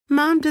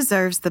Mom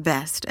deserves the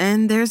best,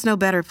 and there's no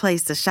better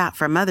place to shop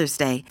for Mother's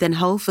Day than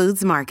Whole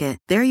Foods Market.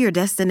 They're your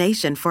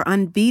destination for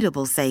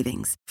unbeatable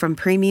savings, from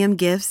premium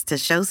gifts to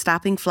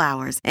show-stopping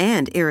flowers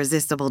and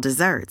irresistible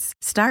desserts.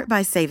 Start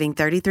by saving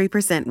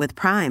 33% with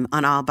Prime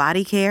on all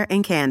body care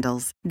and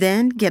candles.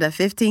 Then get a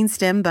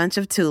 15-stem bunch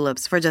of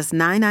tulips for just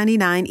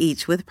 $9.99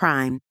 each with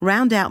Prime.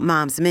 Round out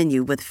Mom's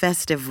menu with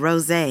festive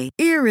rosé,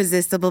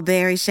 irresistible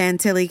berry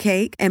chantilly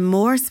cake, and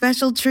more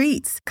special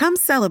treats. Come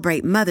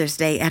celebrate Mother's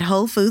Day at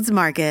Whole Foods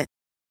Market.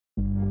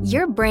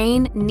 Your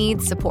brain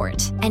needs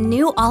support, and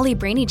new Ollie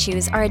Brainy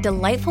Chews are a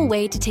delightful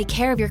way to take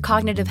care of your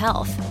cognitive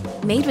health.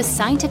 Made with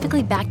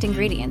scientifically backed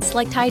ingredients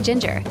like Thai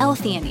ginger,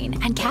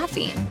 L-theanine, and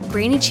caffeine,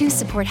 Brainy Chews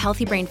support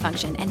healthy brain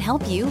function and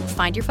help you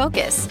find your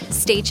focus,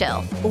 stay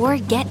chill, or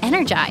get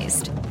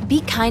energized.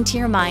 Be kind to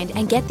your mind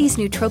and get these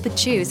nootropic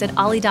chews at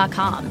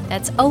ollie.com.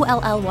 That's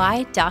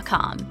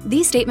OLLY.com.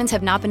 These statements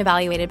have not been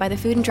evaluated by the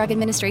Food and Drug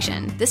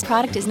Administration. This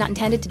product is not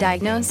intended to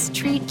diagnose,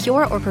 treat,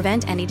 cure, or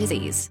prevent any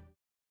disease.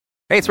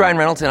 Hey, it's Ryan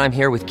Reynolds, and I'm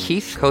here with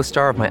Keith,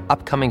 co-star of my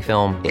upcoming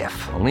film,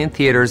 If, only in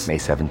theaters May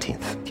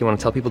 17th. Do you want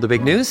to tell people the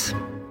big news?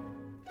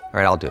 All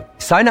right, I'll do it.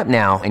 Sign up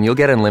now and you'll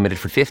get unlimited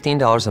for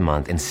 $15 a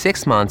month and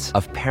 6 months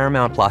of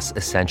Paramount Plus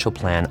Essential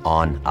Plan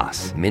on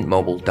us.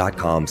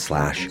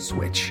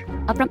 MintMobile.com/switch.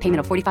 Upfront payment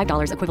of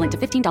 $45 equivalent to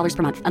 $15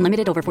 per month.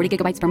 Unlimited over 40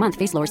 gigabytes per month.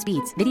 Face lower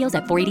speeds. Videos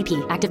at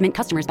 480p. Active Mint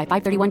customers by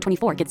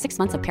 531.24 get 6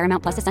 months of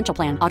Paramount Plus Essential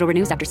Plan. Auto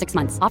renews after 6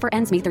 months. Offer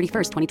ends May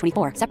 31st,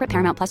 2024. Separate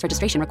Paramount Plus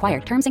registration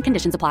required. Terms and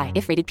conditions apply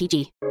if rated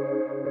PG.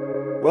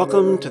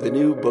 Welcome to the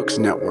New Books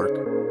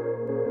Network.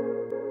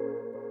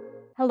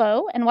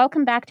 Hello, and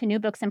welcome back to New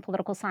Books in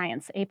Political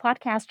Science, a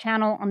podcast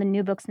channel on the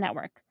New Books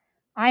Network.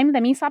 I'm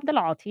Lamis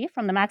Abdelalti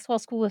from the Maxwell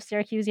School of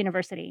Syracuse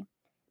University.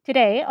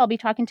 Today, I'll be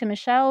talking to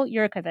Michelle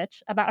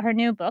Yurkovich about her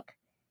new book,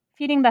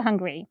 Feeding the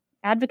Hungry,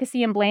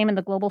 Advocacy and Blame in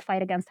the Global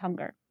Fight Against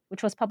Hunger,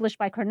 which was published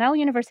by Cornell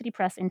University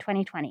Press in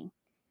 2020.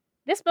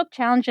 This book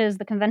challenges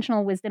the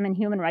conventional wisdom in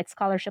human rights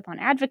scholarship on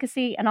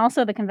advocacy and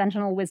also the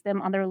conventional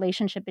wisdom on the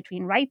relationship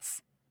between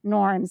rights,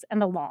 norms,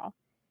 and the law.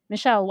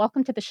 Michelle,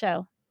 welcome to the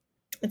show.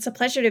 It's a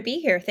pleasure to be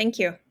here. Thank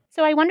you.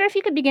 So I wonder if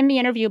you could begin the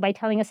interview by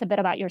telling us a bit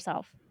about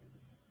yourself.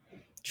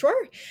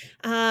 Sure.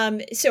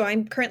 So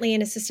I'm currently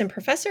an assistant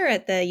professor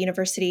at the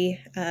University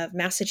of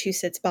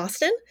Massachusetts,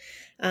 Boston.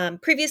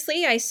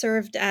 Previously, I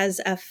served as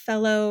a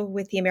fellow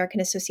with the American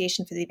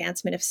Association for the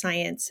Advancement of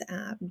Science,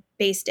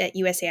 based at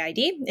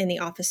USAID in the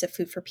Office of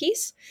Food for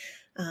Peace.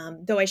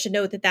 Though I should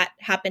note that that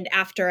happened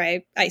after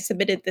I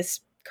submitted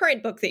this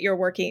current book that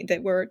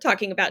we're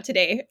talking about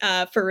today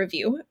for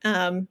review.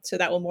 So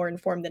that will more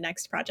inform the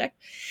next project.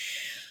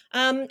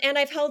 And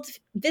I've held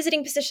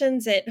visiting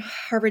positions at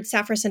Harvard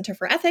Safra Center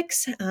for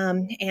Ethics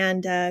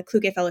and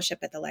Kluge Fellowship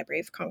at the Library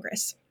of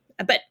Congress.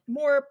 But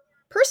more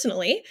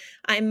personally,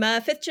 I'm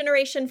a fifth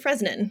generation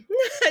Fresnan.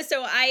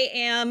 So I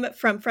am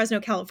from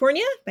Fresno,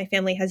 California. My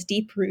family has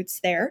deep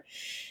roots there.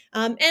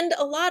 And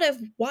a lot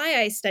of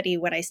why I study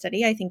what I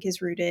study, I think,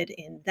 is rooted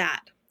in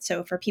that.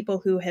 So for people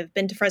who have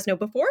been to Fresno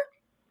before,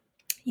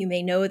 you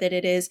may know that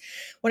it is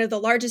one of the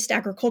largest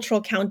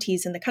agricultural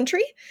counties in the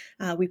country.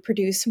 We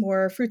produce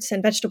more fruits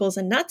and vegetables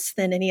and nuts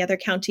than any other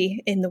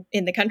county in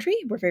the country.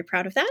 We're very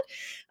proud of that.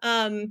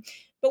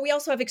 But we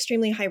also have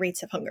extremely high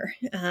rates of hunger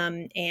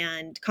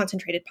and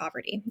concentrated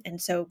poverty.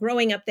 And so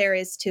growing up there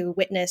is to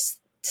witness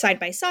side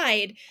by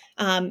side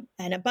an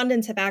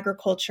abundance of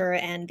agriculture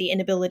and the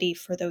inability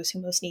for those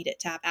who most need it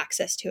to have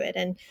access to it.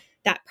 And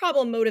that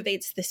problem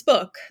motivates this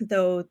book,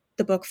 though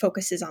the book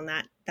focuses on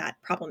that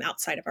problem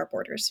outside of our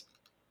borders.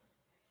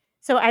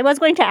 So I was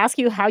going to ask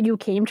you how you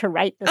came to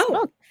write this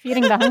book,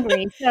 Feeding the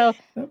Hungry. So,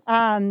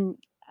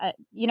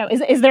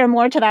 is there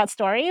more to that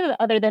story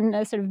other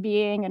than sort of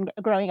being and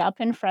growing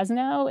up in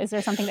Fresno? Is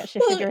there something that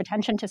shifted your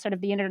attention to sort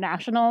of the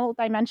international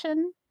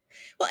dimension?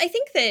 Well, I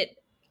think that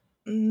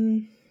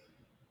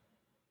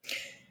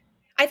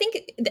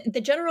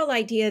the general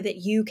idea that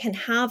you can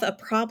have a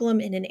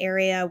problem in an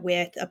area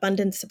with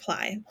abundant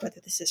supply,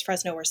 whether this is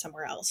Fresno or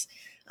somewhere else,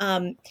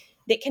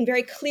 that can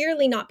very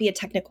clearly not be a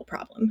technical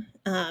problem,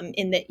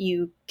 in that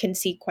you can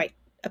see quite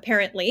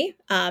apparently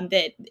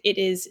that it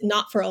is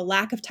not for a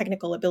lack of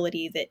technical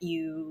ability that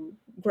you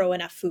grow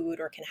enough food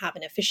or can have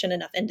an efficient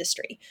enough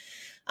industry.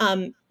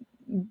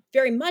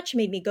 Very much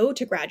made me go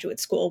to graduate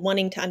school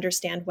wanting to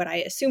understand what I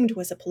assumed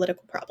was a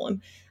political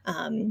problem,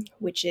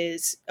 which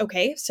is,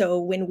 okay, so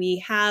when we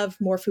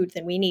have more food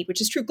than we need,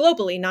 which is true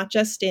globally, not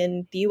just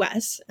in the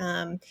US,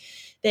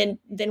 then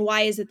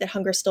why is it that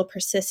hunger still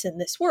persists in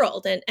this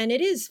world? And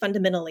it is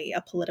fundamentally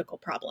a political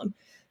problem.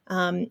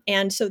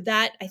 And so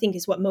that, I think,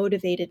 is what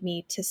motivated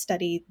me to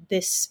study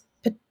this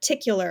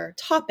particular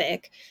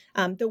topic.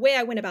 The way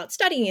I went about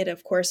studying it,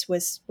 of course,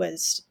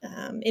 was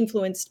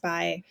influenced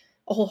by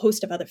a whole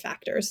host of other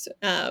factors,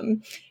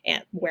 and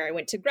where I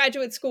went to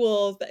graduate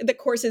school, the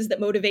courses that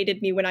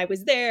motivated me when I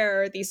was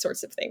there, these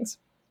sorts of things.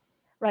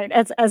 Right,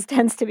 as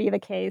tends to be the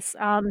case.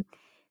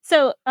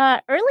 So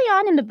early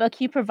on in the book,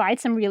 you provide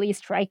some really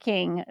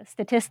striking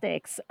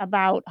statistics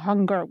about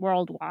hunger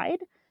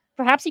worldwide.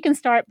 Perhaps you can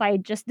start by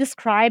just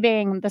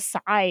describing the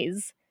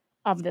size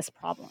of this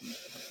problem?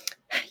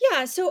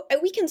 Yeah, so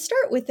we can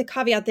start with the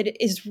caveat that it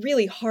is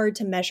really hard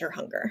to measure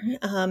hunger.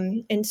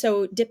 And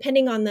so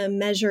depending on the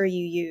measure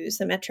you use,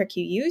 the metric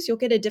you use, you'll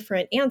get a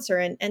different answer.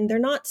 And they're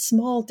not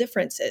small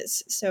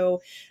differences.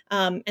 So,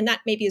 and that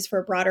maybe is for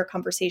a broader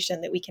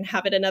conversation that we can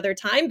have at another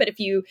time. But if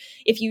you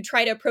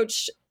try to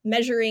approach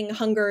measuring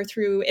hunger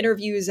through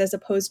interviews as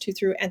opposed to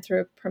through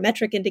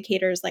anthropometric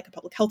indicators like a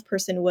public health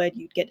person would,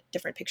 you'd get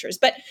different pictures.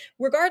 But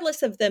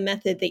regardless of the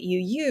method that you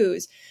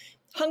use,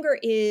 hunger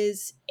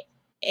is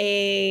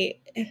I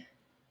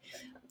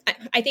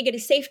think it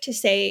is safe to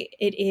say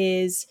it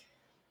is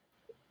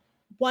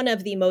one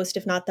of the most,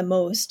 if not the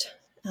most,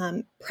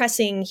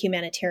 pressing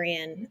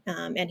humanitarian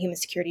and human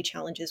security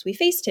challenges we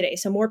face today.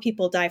 So more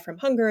people die from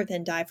hunger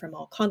than die from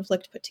all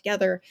conflict put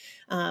together.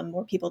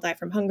 More people die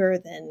from hunger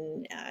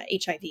than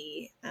HIV,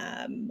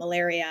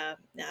 malaria,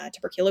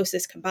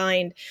 tuberculosis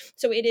combined.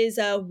 So it is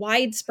a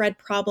widespread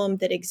problem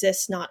that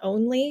exists not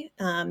only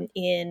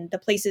in the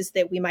places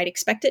that we might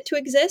expect it to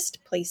exist,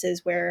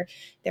 places where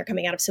they're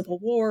coming out of civil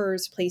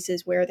wars,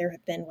 places where there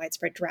have been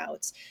widespread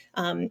droughts,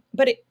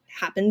 but it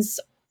happens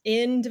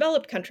in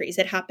developed countries.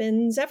 It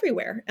happens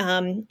everywhere.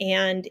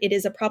 And it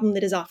is a problem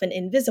that is often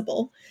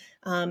invisible.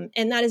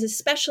 And that is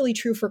especially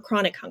true for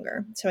chronic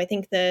hunger. So I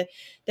think the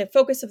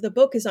focus of the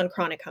book is on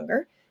chronic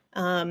hunger.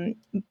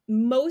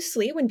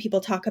 Mostly when people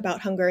talk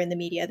about hunger in the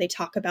media, they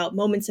talk about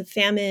moments of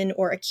famine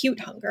or acute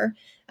hunger,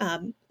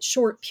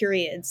 short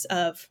periods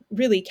of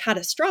really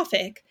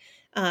catastrophic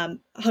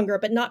hunger,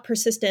 but not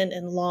persistent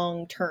and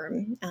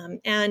long-term.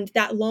 And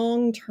that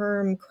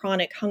long-term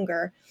chronic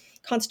hunger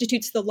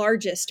constitutes the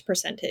largest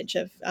percentage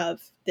of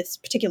this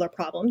particular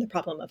problem, the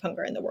problem of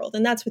hunger in the world.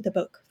 And that's what the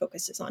book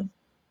focuses on.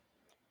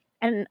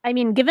 And I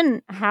mean,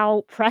 given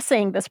how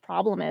pressing this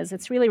problem is,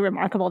 it's really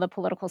remarkable that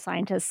political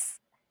scientists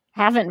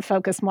haven't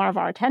focused more of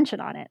our attention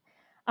on it.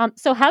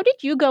 So how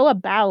did you go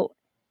about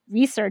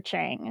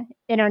researching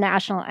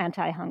international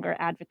anti-hunger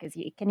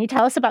advocacy? Can you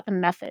tell us about the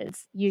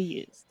methods you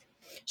used?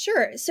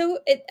 Sure. So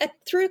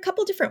through a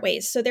couple different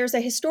ways. So there's a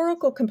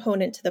historical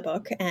component to the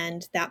book,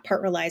 and that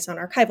part relies on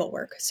archival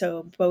work.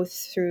 So both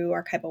through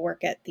archival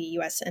work at the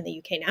US and the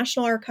UK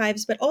National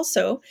Archives, but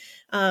also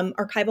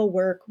archival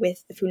work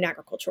with the Food and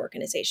Agriculture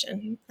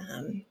Organization,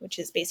 which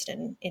is based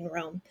in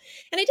Rome.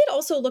 And I did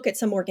also look at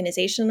some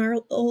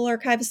organizational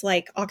archives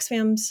like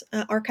Oxfam's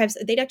archives.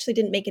 They actually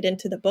didn't make it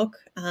into the book,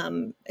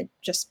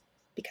 just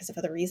because of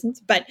other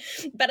reasons. But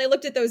I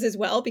looked at those as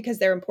well because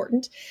they're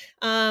important.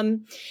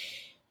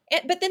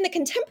 But then the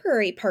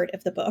contemporary part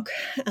of the book,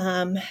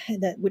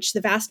 which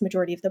the vast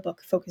majority of the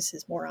book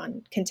focuses more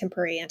on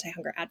contemporary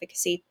anti-hunger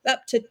advocacy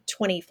up to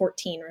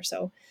 2014 or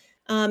so,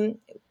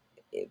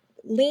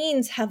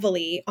 leans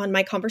heavily on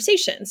my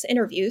conversations,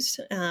 interviews,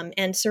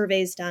 and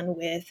surveys done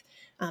with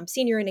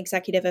senior and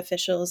executive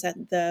officials at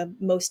the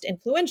most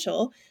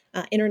influential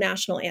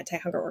international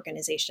anti-hunger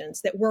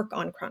organizations that work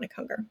on chronic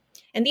hunger.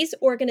 And these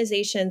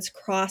organizations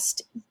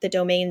crossed the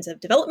domains of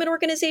development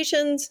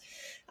organizations,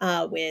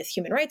 with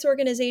human rights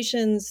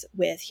organizations,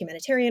 with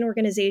humanitarian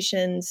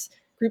organizations,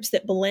 groups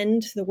that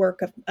blend the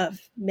work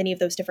of many of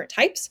those different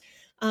types.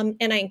 And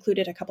I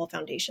included a couple of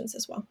foundations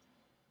as well.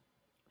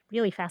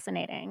 Really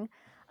fascinating.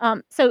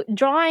 So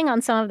drawing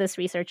on some of this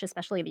research,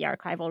 especially the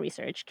archival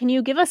research, can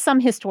you give us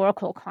some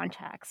historical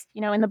context?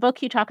 You know, in the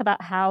book, you talk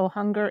about how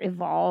hunger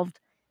evolved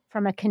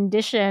from a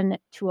condition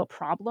to a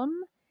problem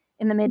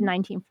in the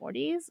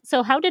mid-1940s.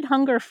 So how did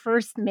hunger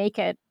first make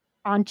it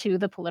onto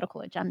the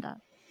political agenda?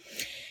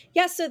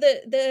 Yeah, so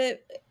the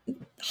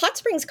Hot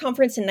Springs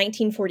Conference in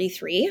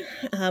 1943,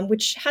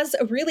 which has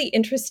a really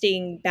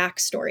interesting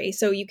backstory.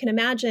 So you can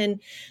imagine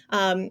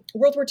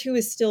World War II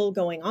is still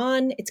going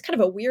on. It's kind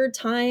of a weird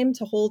time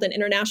to hold an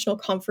international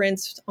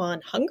conference on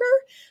hunger,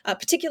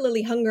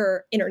 particularly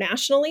hunger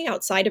internationally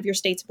outside of your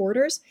state's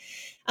borders.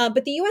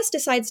 But the U.S.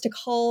 decides to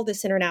call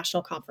this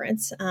international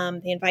conference.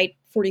 They invite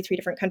 43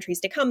 different countries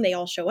to come. They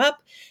all show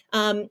up.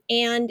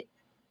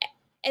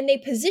 And they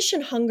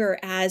position hunger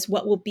as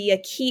what will be a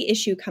key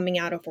issue coming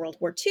out of World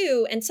War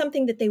II and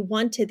something that they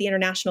wanted the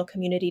international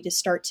community to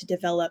start to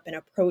develop an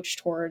approach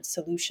towards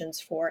solutions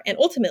for, and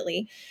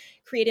ultimately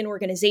create an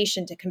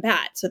organization to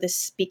combat. So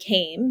this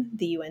became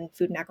the UN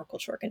Food and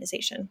Agriculture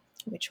Organization,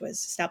 which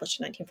was established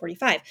in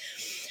 1945.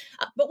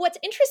 But what's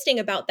interesting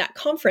about that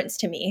conference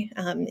to me,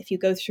 if you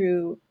go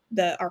through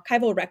the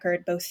archival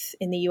record, both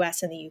in the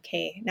US and the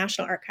UK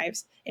National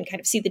Archives, and kind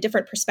of see the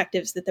different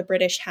perspectives that the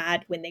British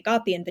had when they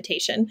got the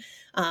invitation,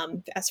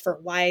 as for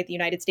why the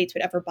United States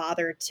would ever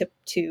bother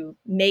to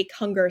make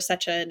hunger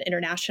such an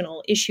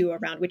international issue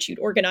around which you'd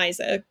organize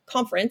a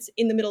conference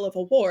in the middle of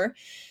a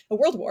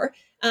world war,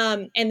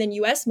 and then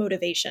US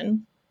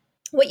motivation.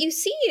 What you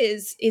see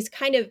is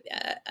kind of,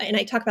 and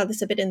I talk about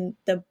this a bit in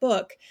the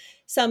book,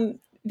 some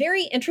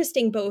very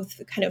interesting both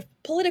kind of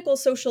political,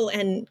 social,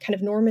 and kind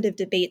of normative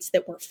debates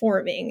that were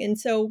forming. And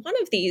so one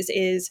of these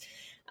is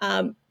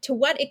to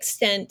what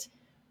extent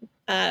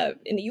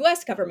in the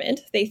US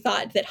government, they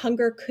thought that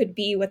hunger could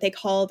be what they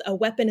called a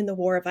weapon in the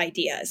war of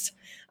ideas.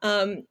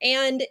 And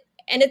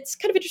it's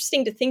kind of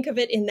interesting to think of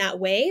it in that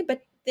way,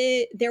 but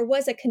there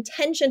was a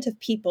contingent of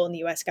people in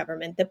the US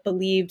government that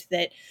believed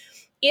that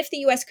if the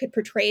US could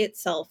portray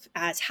itself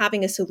as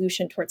having a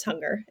solution towards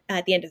hunger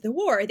at the end of the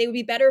war, they would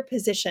be better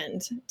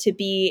positioned to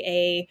be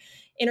a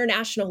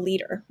international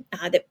leader,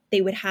 that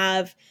they would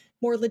have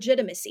more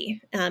legitimacy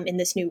in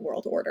this new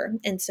world order.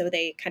 And so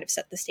they kind of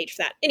set the stage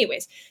for that.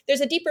 Anyways, there's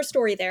a deeper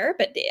story there,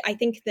 but I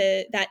think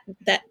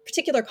that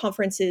particular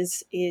conference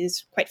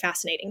is quite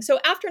fascinating. So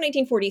after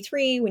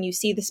 1943, when you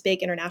see this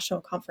big international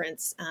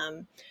conference,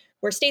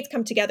 where states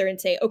come together and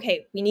say,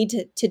 okay, we need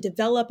to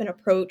develop an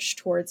approach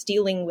towards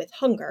dealing with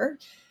hunger,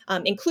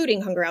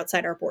 including hunger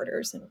outside our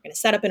borders. And we're going to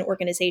set up an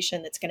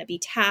organization that's going to be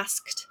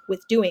tasked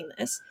with doing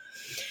this.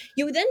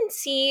 You then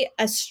see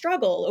a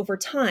struggle over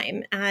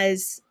time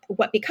as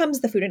what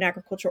becomes the Food and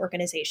Agriculture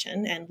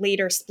Organization and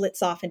later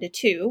splits off into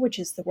two, which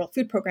is the World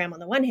Food Program on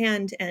the one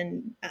hand,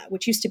 and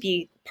which used to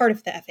be part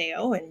of the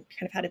FAO and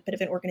kind of had a bit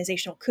of an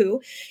organizational coup,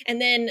 and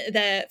then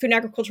the Food and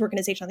Agriculture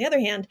Organization on the other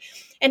hand,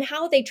 and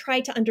how they try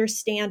to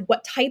understand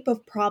what type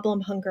of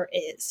problem hunger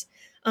is.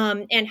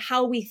 And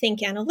how we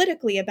think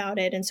analytically about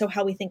it, and so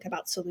how we think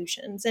about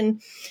solutions.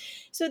 And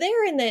so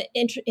there in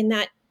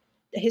that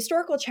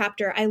historical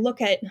chapter, I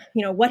look at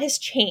what has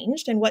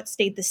changed and what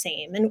stayed the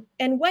same,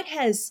 and what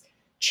has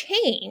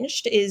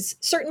changed is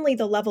certainly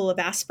the level of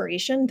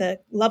aspiration, the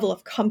level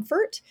of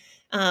comfort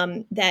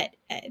that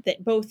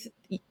both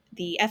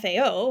the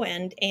FAO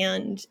and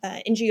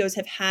NGOs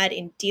have had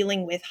in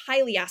dealing with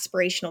highly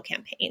aspirational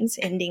campaigns,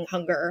 ending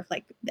hunger,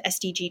 like the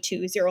SDG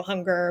 2, zero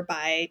hunger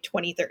by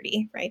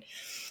 2030, right?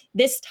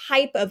 This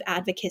type of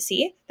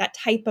advocacy, that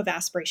type of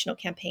aspirational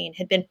campaign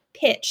had been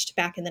pitched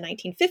back in the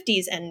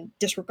 1950s and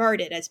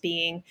disregarded as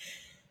being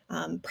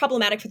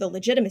problematic for the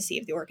legitimacy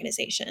of the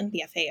organization,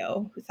 the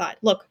FAO, who thought,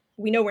 look,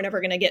 we know we're never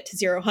going to get to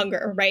zero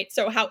hunger, right?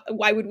 So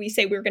why would we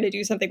say we're going to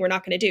do something we're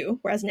not going to do?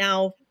 Whereas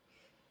now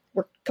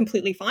we're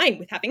completely fine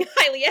with having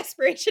highly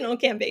aspirational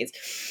campaigns.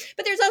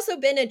 But there's also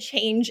been a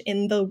change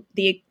in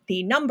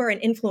the number and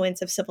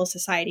influence of civil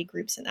society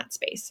groups in that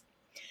space.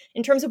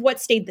 In terms of what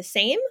stayed the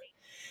same,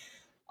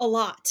 a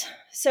lot.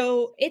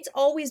 So it's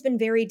always been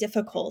very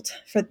difficult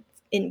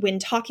when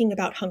talking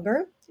about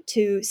hunger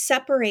to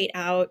separate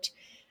out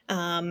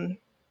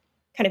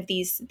kind of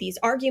these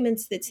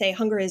arguments that say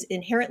hunger is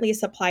inherently a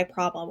supply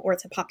problem or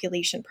it's a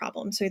population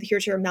problem. So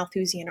here's your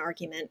Malthusian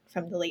argument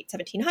from the late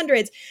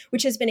 1700s,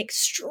 which has been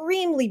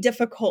extremely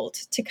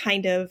difficult to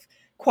kind of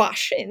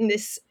quash in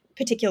this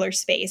particular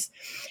space.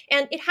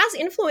 And it has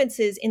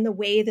influences in the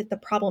way that the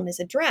problem is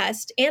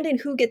addressed and in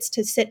who gets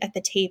to sit at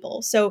the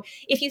table. So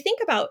if you think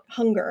about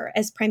hunger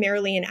as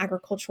primarily an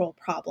agricultural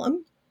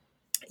problem,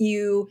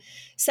 you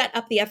set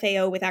up the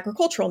FAO with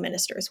agricultural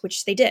ministers,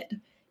 which they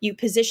did. You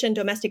position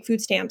domestic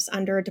food stamps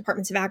under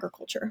departments of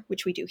agriculture,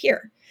 which we do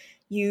here.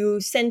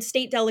 You send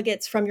state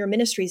delegates from your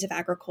ministries of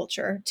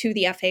agriculture to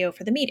the FAO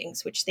for the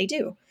meetings, which they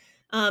do.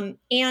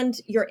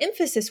 And your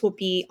emphasis will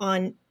be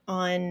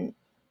on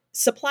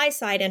supply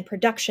side and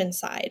production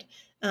side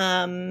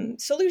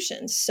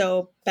solutions.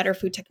 So better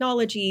food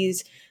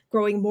technologies,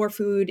 growing more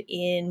food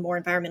in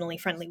more environmentally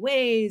friendly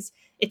ways,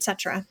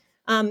 etc.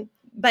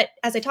 But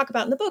as I talk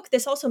about in the book,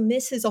 this also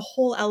misses a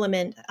whole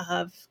element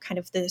of kind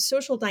of the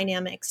social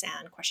dynamics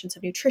and questions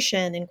of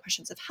nutrition and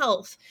questions of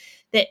health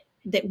that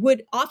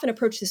would often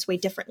approach this way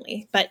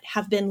differently, but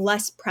have been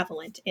less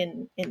prevalent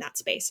in that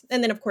space.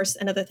 And then, of course,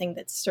 another thing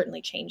that's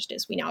certainly changed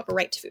is we now have a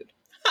right to food.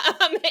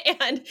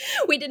 And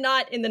we did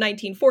not in the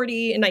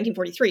 1940 and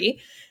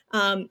 1943.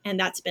 And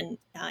that's been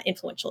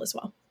influential as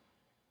well.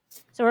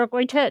 So we're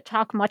going to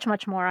talk much,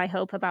 much more, I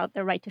hope, about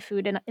the right to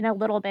food in a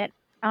little bit.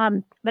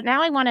 But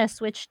now I want to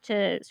switch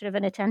to sort of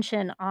an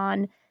attention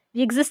on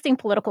the existing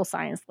political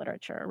science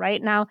literature,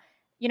 right? Now,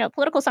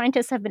 political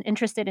scientists have been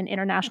interested in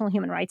international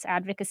human rights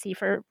advocacy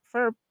for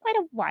quite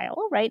a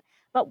while, right?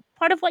 But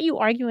part of what you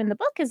argue in the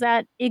book is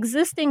that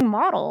existing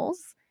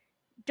models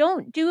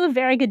don't do a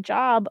very good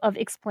job of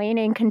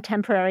explaining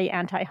contemporary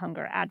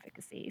anti-hunger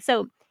advocacy.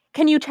 So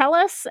can you tell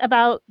us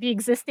about the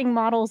existing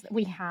models that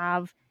we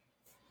have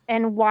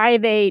and why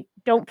they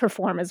don't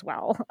perform as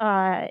well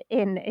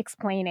in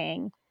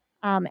explaining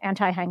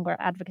anti-hunger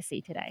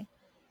advocacy today?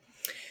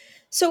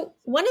 So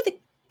one of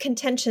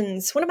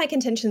my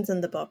contentions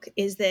in the book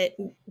is that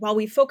while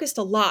we focused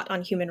a lot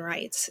on human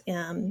rights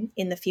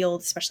in the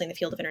field, especially in the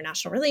field of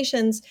international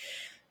relations,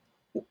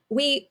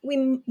 we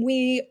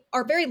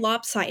are very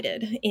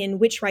lopsided in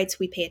which rights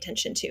we pay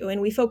attention to, and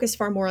we focus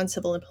far more on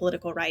civil and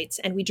political rights,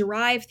 and we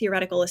derive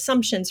theoretical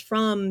assumptions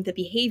from the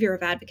behavior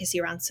of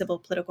advocacy around civil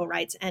political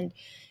rights, and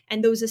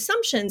those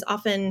assumptions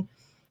often,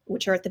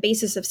 which are at the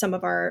basis of some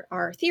of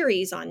our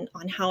theories on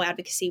how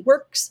advocacy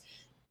works,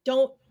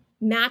 don't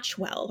match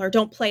well or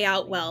don't play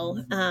out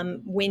well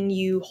when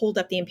you hold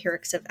up the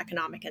empirics of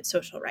economic and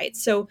social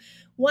rights. So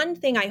one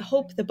thing I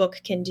hope the book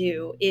can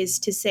do is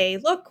to say,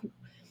 look,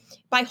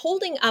 by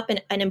holding up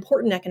an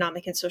important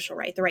economic and social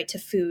right, the right to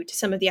food, to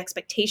some of the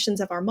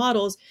expectations of our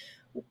models,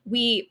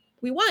 we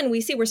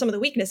see where some of the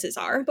weaknesses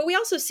are, but we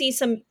also see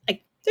some,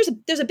 like,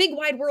 there's a big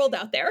wide world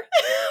out there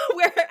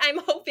where I'm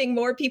hoping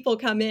more people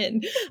come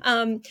in,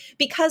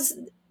 because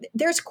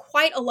there's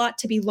quite a lot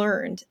to be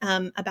learned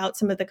about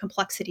some of the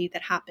complexity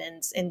that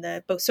happens in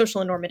the both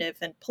social and normative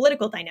and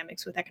political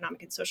dynamics with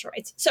economic and social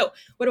rights. So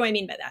what do I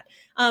mean by that?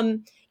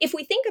 If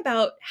we think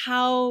about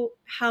how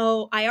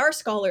IR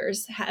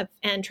scholars have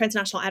and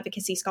transnational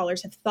advocacy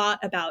scholars have thought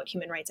about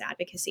human rights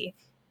advocacy,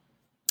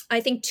 I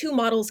think two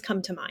models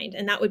come to mind,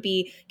 and that would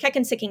be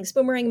Kekin-Sikking's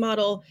boomerang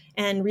model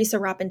and Risa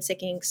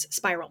Rapin-Sikking's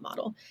spiral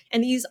model.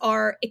 And these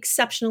are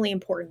exceptionally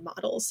important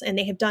models, and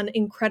they have done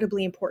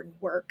incredibly important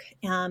work,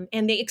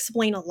 and they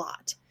explain a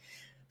lot.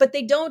 But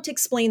they don't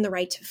explain the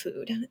right to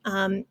food.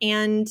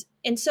 And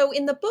so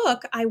in the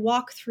book, I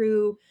walk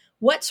through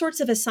what sorts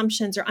of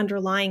assumptions are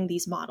underlying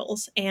these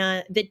models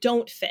and that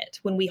don't fit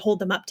when we hold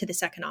them up to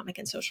this economic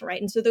and social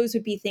right. And so those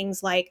would be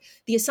things like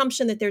the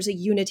assumption that there's a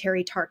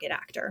unitary target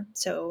actor.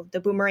 So the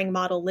boomerang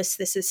model lists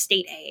this as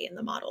state A in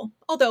the model,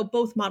 although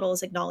both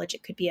models acknowledge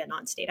it could be a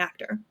non-state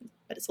actor,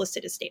 but it's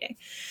listed as state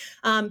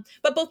A.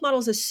 But both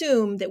models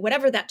assume that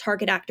whatever that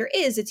target actor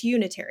is, it's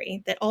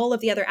unitary, that all of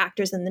the other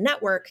actors in the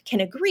network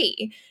can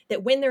agree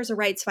that when there's a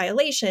rights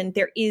violation,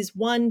 there is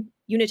one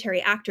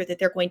unitary actor that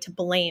they're going to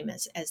blame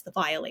as the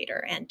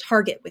violator and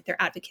target with their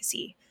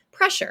advocacy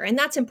pressure. And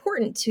that's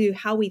important to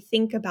how we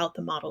think about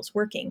the models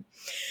working.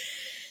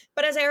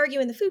 But as I argue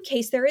in the food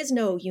case, there is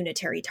no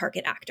unitary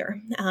target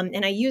actor.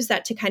 And I use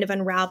that to kind of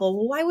unravel,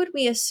 well, why would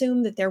we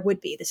assume that there would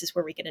be? This is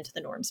where we get into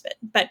the norms bit.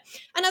 But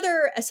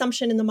another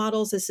assumption in the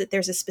models is that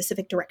there's a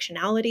specific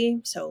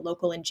directionality. So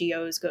local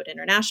NGOs go to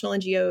international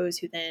NGOs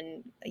who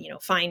then,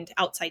 find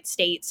outside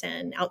states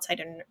and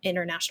outside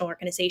international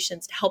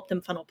organizations to help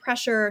them funnel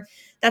pressure.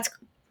 That's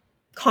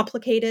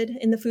complicated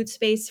in the food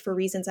space for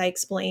reasons I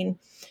explain,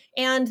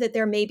 and that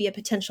there may be a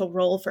potential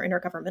role for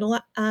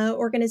intergovernmental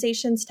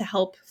organizations to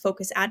help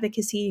focus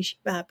advocacy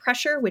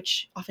pressure,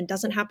 which often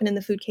doesn't happen in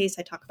the food case.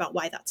 I talk about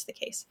why that's the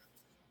case.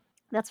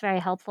 That's very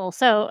helpful.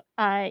 So,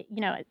 as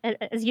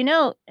you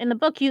know, in the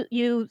book,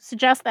 you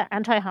suggest that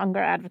anti-hunger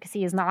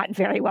advocacy is not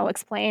very well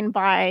explained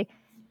by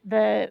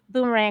the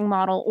boomerang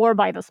model or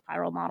by the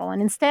spiral model,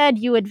 and instead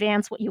you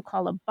advance what you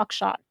call a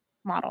buckshot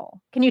model.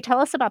 Can you tell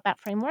us about that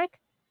framework?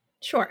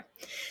 Sure.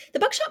 The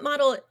buckshot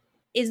model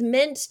is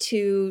meant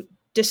to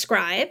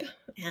describe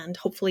and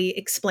hopefully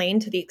explain,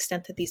 to the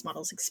extent that these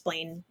models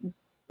explain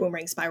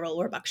boomerang, spiral,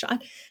 or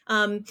buckshot,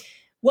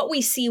 what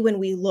we see when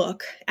we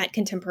look at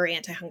contemporary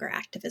anti-hunger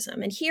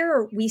activism. And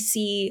here we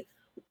see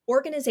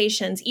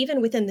organizations, even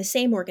within the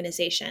same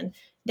organization,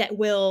 that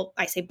will,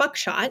 I say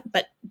buckshot,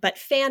 but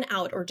fan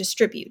out or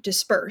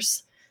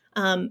disperse,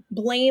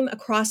 blame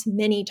across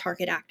many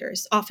target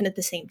actors, often at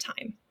the same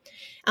time.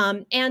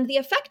 And the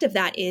effect of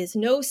that is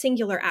no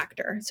singular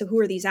actor. So who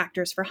are these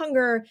actors for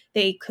hunger?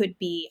 They could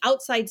be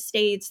outside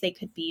states. They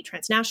could be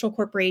transnational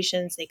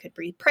corporations. They could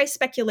be price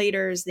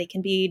speculators. They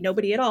can be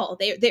nobody at all.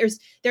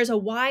 There's a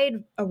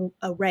wide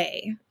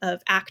array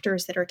of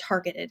actors that are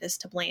targeted as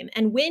to blame.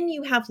 And when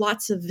you have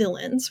lots of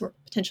villains or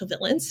potential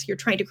villains, you're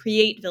trying to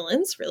create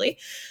villains, really.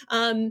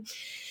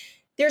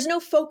 There's no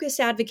focused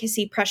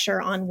advocacy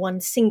pressure on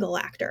one single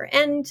actor.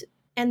 And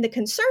the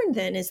concern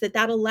then is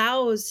that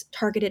allows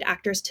targeted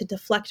actors to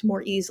deflect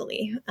more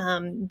easily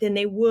than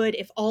they would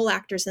if all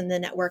actors in the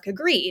network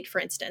agreed, for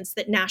instance,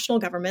 that national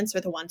governments are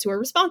the ones who are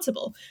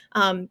responsible.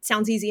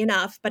 Sounds easy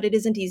enough, but it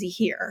isn't easy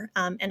here.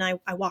 And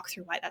I walk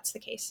through why that's the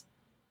case.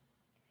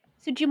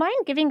 So do you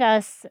mind giving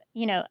us,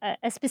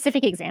 a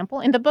specific example?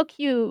 In the book,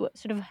 you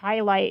sort of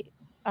highlight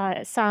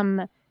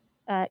some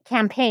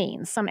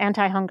campaigns, some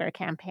anti-hunger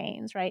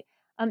campaigns, right?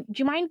 Do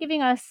you mind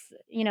giving us,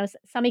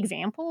 some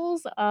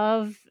examples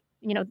of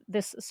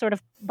this sort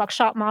of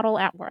buckshot model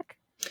at work?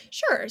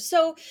 Sure.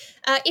 So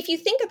if you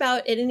think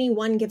about at any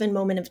one given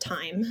moment of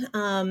time,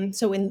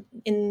 so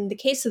in the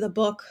case of the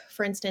book,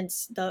 for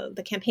instance,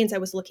 the campaigns I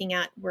was looking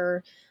at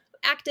were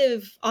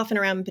active often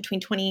around between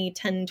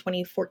 2010,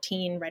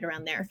 2014, right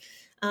around there.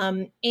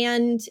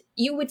 And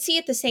you would see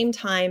at the same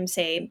time,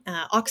 say,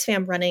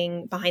 Oxfam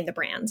running Behind the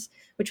Brands,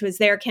 which was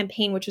their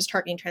campaign, which was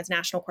targeting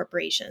transnational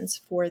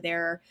corporations for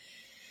their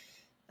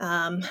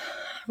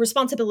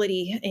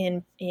responsibility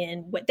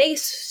in what they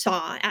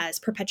saw as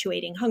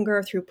perpetuating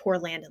hunger through poor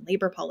land and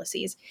labor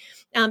policies.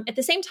 At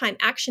the same time,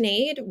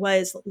 ActionAid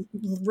was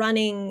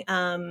running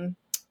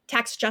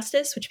Tax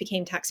Justice, which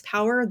became Tax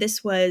Power.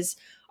 This was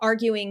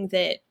arguing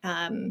that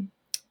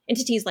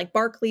entities like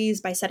Barclays,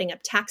 by setting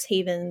up tax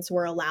havens,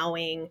 were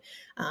allowing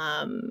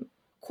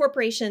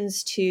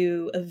corporations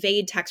to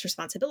evade tax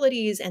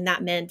responsibilities. And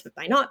that meant that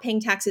by not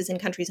paying taxes in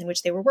countries in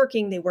which they were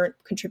working, they weren't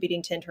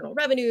contributing to internal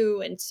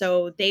revenue. And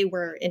so they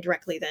were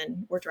indirectly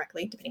then, or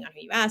directly, depending on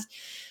who you asked,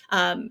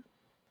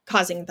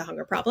 causing the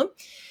hunger problem.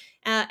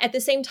 At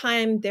the same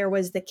time, there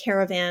was the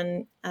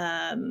Caravan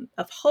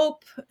of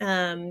Hope.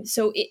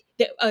 So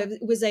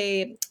it was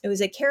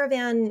a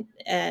caravan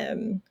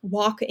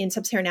walk in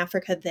sub-Saharan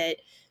Africa that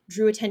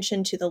drew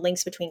attention to the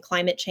links between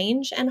climate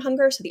change and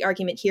hunger. So the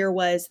argument here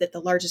was that the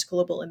largest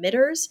global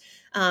emitters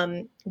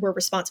were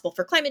responsible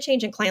for climate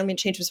change, and climate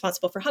change was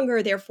responsible for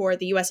hunger. Therefore,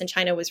 the US and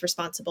China was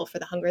responsible for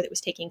the hunger that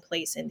was taking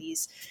place in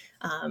these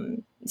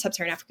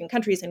sub-Saharan African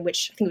countries, in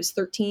which I think it was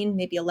 13,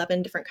 maybe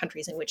 11 different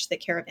countries in which the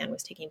caravan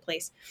was taking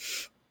place.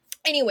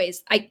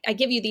 Anyways, I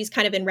give you these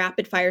kind of in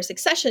rapid fire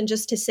succession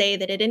just to say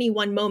that at any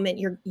one moment,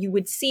 you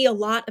would see a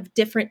lot of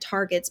different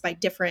targets by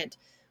different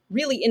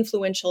really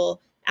influential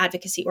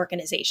advocacy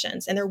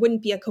organizations, and there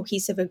wouldn't be a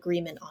cohesive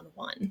agreement on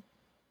one.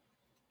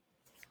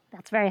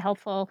 That's very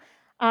helpful.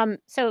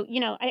 So,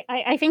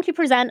 I think you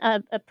present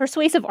a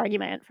persuasive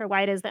argument for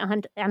why it is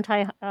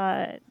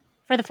that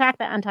for the fact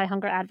that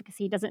anti-hunger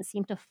advocacy doesn't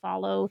seem to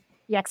follow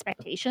the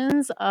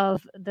expectations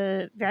of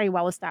the very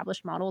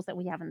well-established models that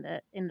we have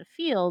in the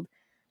field.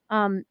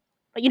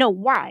 But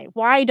why?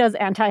 Why does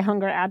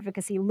anti-hunger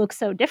advocacy look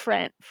so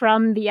different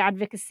from the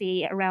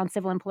advocacy around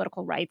civil and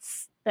political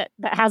rights that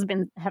has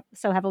been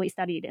so heavily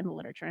studied in the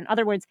literature? In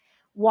other words,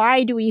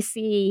 why do we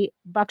see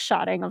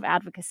buckshotting of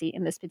advocacy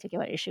in this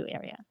particular issue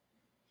area?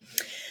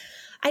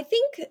 I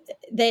think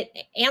that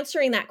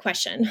answering that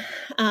question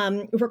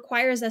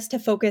requires us to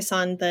focus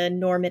on the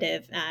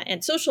normative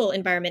and social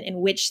environment in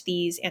which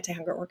these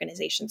anti-hunger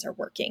organizations are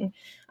working.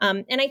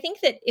 And I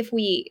think that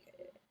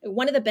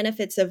one of the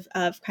benefits of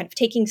kind of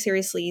taking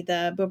seriously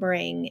the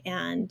Boomerang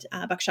and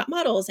Buckshot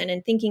models and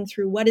in thinking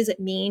through what does it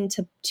mean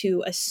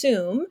to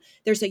assume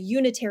there's a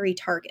unitary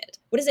target?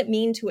 What does it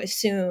mean to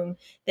assume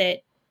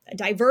that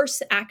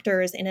diverse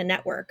actors in a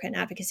network, an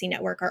advocacy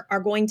network, are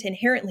going to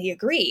inherently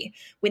agree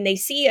when they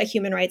see a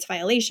human rights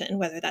violation,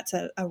 whether that's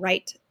a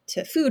right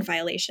to food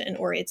violation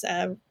or it's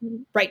a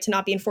right to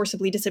not be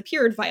enforceably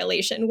disappeared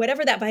violation,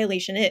 whatever that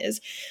violation is,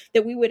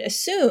 that we would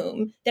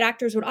assume that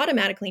actors would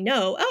automatically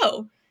know,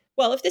 oh,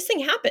 well, if this thing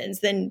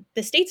happens, then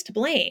the state's to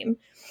blame.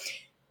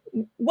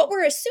 What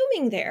we're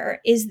assuming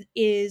there is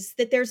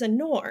that there's a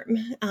norm,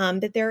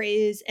 that there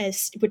is,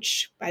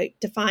 which I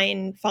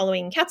define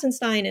following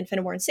Katzenstein and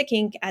Fenimore and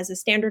Sikkink as a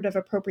standard of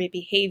appropriate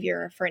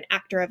behavior for an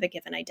actor of a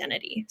given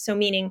identity. So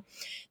meaning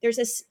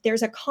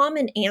there's a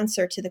common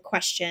answer to the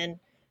question,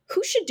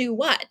 who should do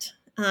what,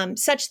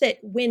 such that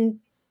when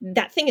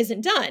that thing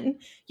isn't done,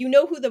 you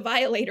know who the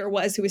violator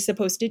was who was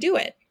supposed to do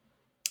it.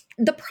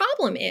 The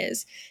problem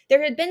is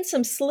there had been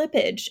some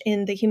slippage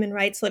in the human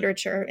rights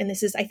literature, and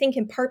this is, I think,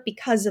 in part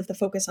because of the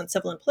focus on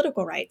civil and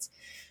political rights,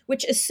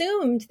 which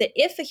assumed that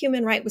if a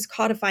human right was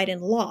codified in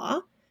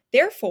law,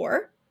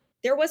 therefore,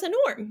 there was a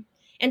norm.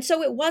 And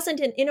so it wasn't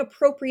an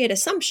inappropriate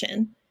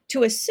assumption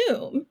to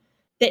assume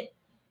that,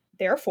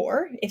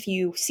 therefore, if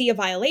you see a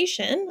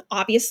violation,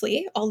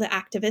 obviously, all the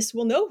activists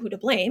will know who to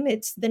blame.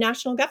 It's the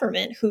national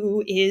government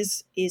who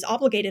is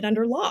obligated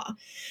under law.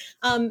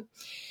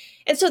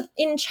 And so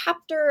in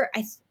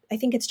I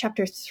think it's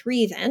chapter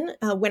 3 then,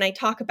 when I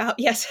talk about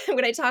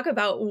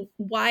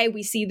why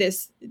we see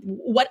this,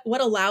 what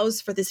allows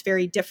for this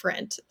very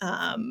different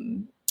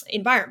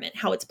environment,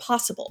 how it's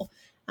possible,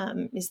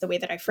 is the way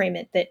that I frame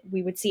it, that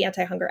we would see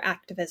anti-hunger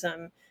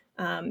activism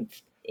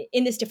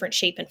in this different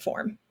shape and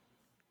form.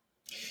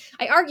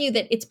 I argue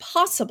that it's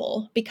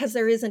possible because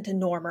there isn't a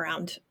norm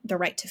around the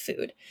right to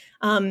food.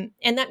 And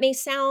that may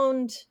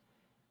sound,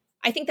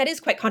 I think that is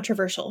quite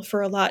controversial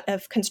for a lot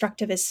of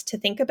constructivists to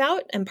think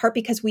about, in part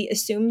because we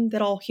assume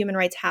that all human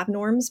rights have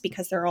norms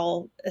because they're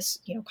all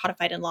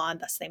codified in law and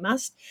thus they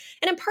must.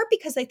 And in part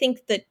because I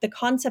think that the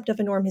concept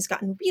of a norm has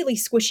gotten really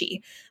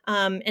squishy.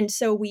 And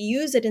so we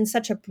use it in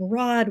such a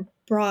broad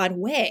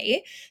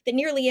way that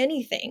nearly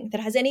anything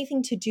that has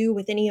anything to do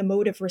with any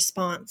emotive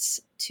response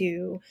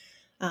to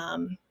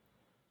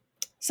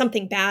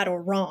something bad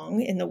or wrong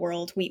in the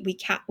world, we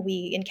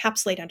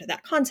encapsulate under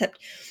that concept.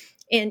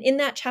 And in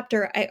that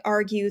chapter, I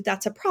argue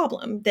that's a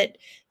problem, that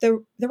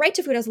the right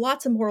to food has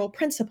lots of moral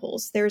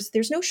principles.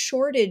 There's no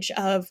shortage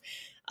of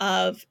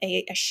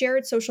a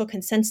shared social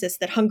consensus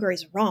that hunger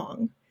is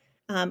wrong,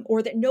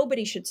 or that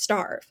nobody should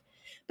starve.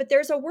 But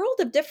there's a world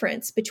of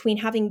difference between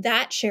having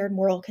that shared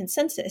moral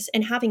consensus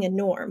and having a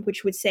norm,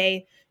 which would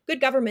say good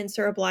governments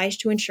are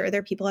obliged to ensure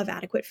their people have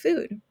adequate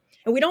food.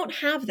 And we don't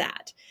have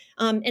that.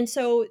 And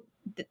so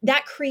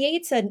that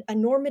creates a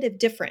normative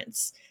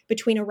difference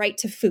between a right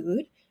to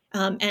food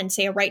and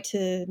say a right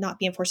to not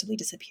be enforceably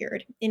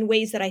disappeared in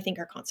ways that I think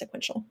are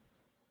consequential.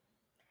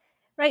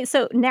 Right.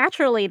 So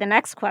naturally, the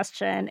next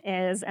question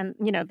is, and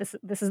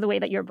this is the way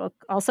that your book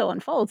also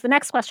unfolds. The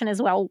next question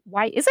is, well,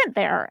 why isn't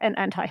there an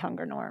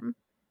anti-hunger norm?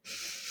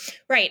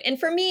 Right. And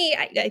for me,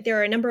 there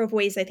are a number of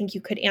ways I think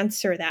you could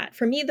answer that.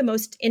 For me, the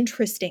most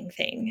interesting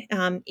thing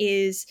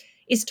is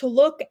to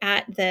look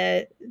at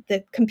the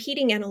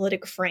competing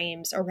analytic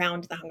frames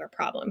around the hunger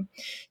problem.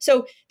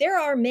 So there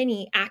are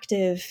many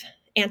active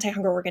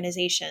anti-hunger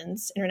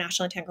organizations,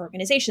 international anti-hunger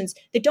organizations,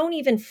 that don't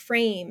even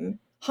frame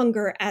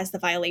hunger as the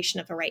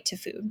violation of the right to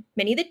food.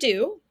 Many that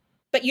do,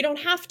 but you don't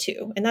have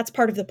to, and that's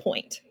part of the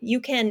point. You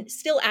can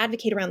still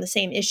advocate around the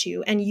same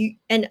issue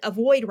and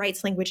avoid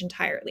rights language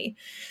entirely.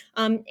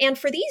 And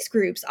for these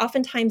groups,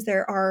 oftentimes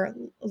there are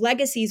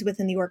legacies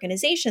within the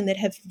organization that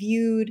have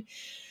viewed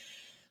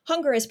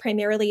hunger is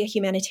primarily a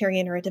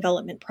humanitarian or a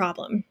development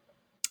problem.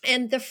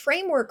 And the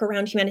framework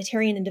around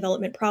humanitarian and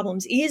development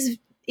problems is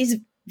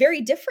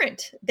very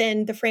different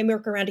than the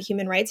framework around a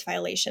human rights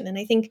violation. And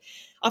I think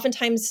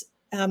oftentimes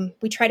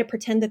we try to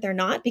pretend that they're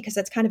not, because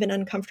that's kind of an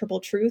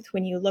uncomfortable truth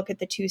when you look at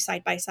the two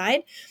side by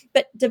side.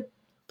 But the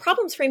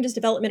problems framed as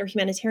development or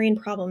humanitarian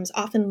problems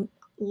often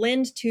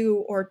lend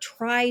to or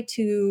try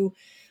to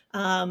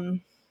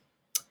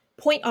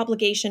point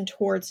obligation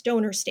towards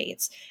donor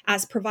states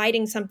as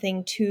providing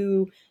something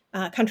to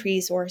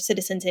countries or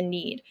citizens in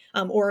need,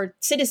 or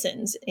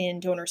citizens in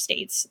donor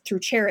states through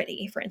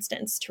charity, for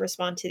instance, to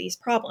respond to these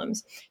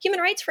problems. Human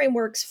rights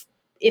frameworks,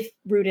 if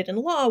rooted in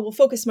law, will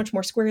focus much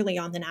more squarely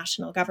on the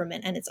national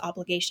government and its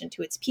obligation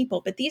to its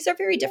people. But these are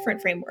very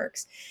different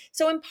frameworks.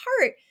 So in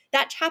part,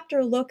 that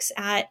chapter looks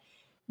at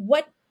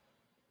what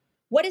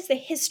is the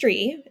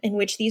history in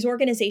which these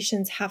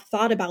organizations have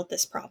thought about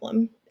this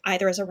problem,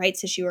 either as a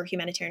rights issue or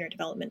humanitarian or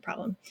development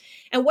problem?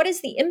 And what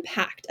is the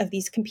impact of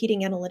these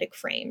competing analytic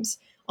frames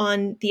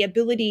on the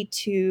ability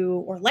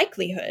to, or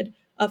likelihood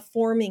of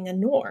forming a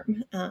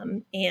norm?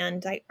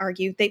 And I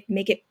argue they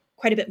make it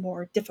quite a bit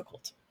more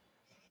difficult.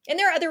 And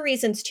there are other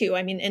reasons too.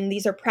 I mean, and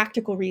these are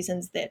practical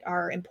reasons that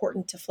are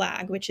important to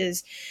flag, which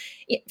is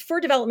for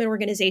development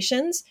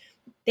organizations,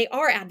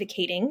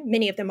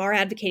 many of them are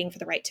advocating for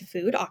the right to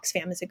food.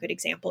 Oxfam is a good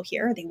example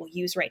here. They will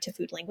use right to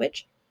food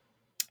language.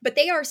 But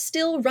they are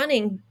still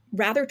running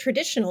rather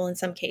traditional, in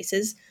some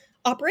cases,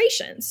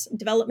 operations,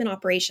 development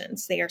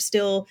operations. They are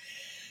still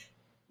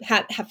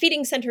have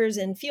feeding centers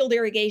and field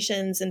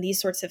irrigations and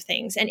these sorts of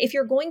things. And if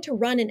you're going to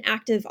run an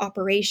active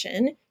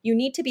operation, you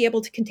need to be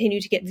able to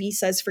continue to get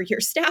visas for your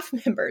staff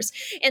members.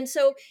 And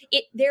so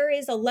there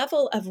is a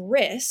level of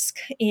risk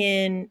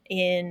in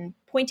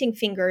pointing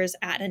fingers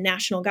at a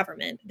national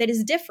government that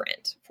is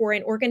different for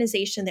an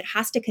organization that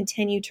has to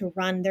continue to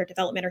run their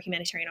development or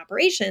humanitarian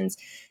operations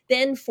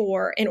than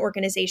for an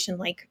organization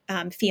like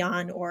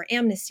FION or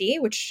Amnesty,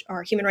 which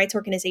are human rights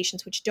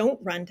organizations which don't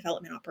run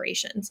development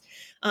operations,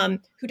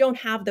 who don't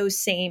have those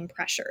same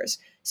pressures.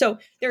 So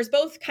there's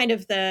both kind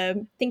of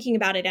the thinking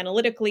about it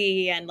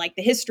analytically and like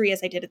the history,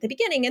 as I did at the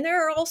beginning. And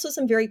there are also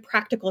some very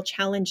practical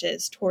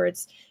challenges for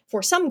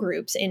some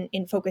groups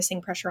in focusing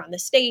pressure on the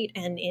state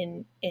and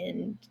in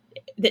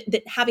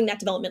that having that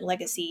development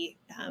legacy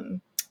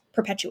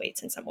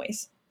perpetuates in some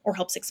ways or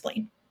helps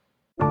explain.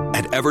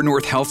 At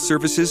Evernorth Health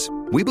Services,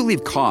 we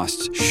believe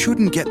costs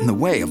shouldn't get in the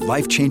way of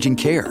life-changing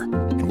care,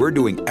 and we're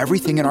doing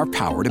everything in our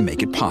power to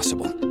make it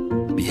possible.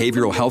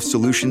 Behavioral health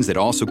solutions that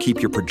also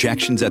keep your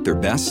projections at their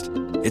best?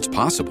 It's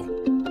possible.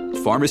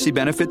 Pharmacy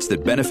benefits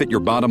that benefit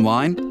your bottom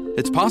line?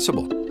 It's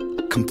possible.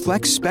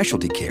 Complex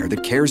specialty care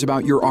that cares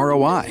about your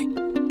ROI?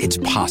 It's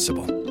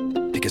possible.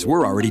 Because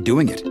we're already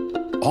doing it.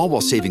 All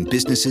while saving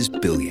businesses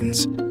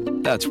billions.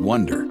 That's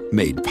Wonder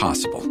made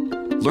possible.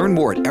 Learn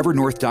more at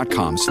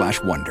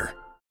evernorth.com/wonder.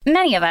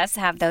 Many of us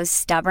have those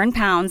stubborn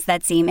pounds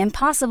that seem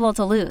impossible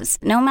to lose,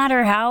 no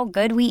matter how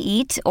good we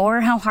eat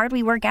or how hard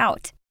we work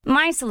out.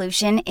 My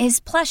solution is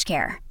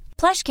PlushCare.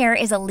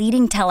 PlushCare is a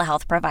leading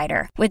telehealth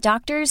provider with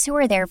doctors who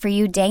are there for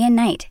you day and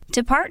night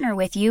to partner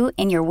with you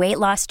in your weight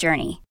loss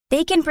journey.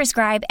 They can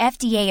prescribe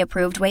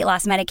FDA-approved weight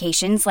loss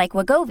medications like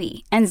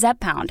Wegovy and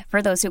Zepbound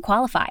for those who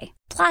qualify.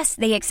 Plus,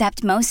 they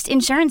accept most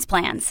insurance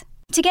plans.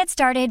 To get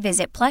started,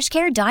 visit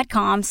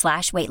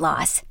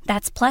plushcare.com/weightloss.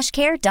 That's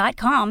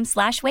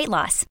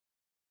plushcare.com/weightloss.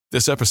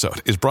 This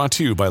episode is brought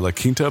to you by La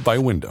Quinta by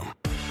Wyndham.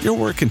 Your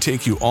work can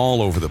take you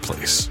all over the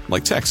place,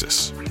 like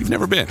Texas. You've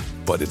never been,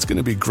 but it's going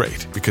to be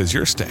great because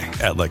you're staying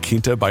at La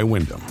Quinta by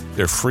Wyndham.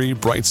 Their free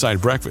Bright Side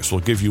breakfast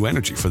will give you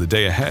energy for the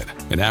day ahead.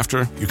 And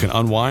after, you can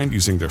unwind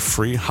using their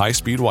free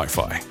high-speed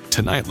Wi-Fi.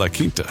 Tonight, La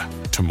Quinta.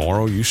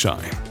 Tomorrow, you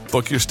shine.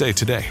 Book your stay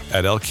today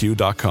at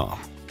lq.com.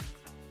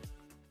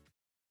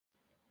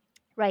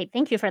 Right.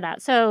 Thank you for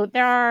that. So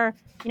there are,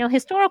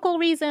 historical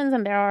reasons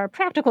and there are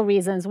practical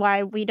reasons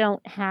why we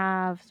don't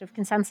have sort of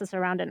consensus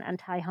around an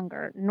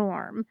anti-hunger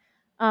norm.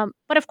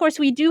 But of course,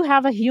 we do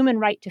have a human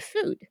right to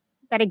food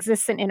that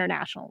exists in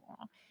international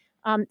law.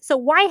 So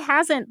why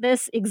hasn't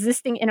this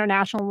existing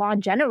international law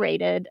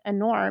generated a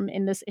norm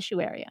in this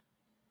issue area?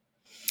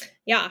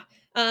 Yeah.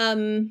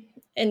 And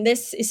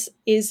this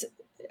is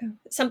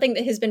something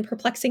that has been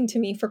perplexing to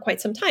me for quite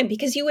some time,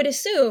 because you would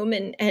assume,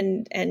 and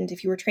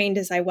if you were trained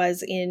as I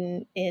was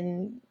in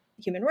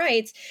human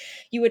rights,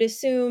 you would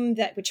assume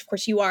that, which of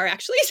course you are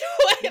actually. So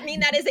I mean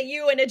that is a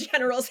you in a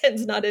general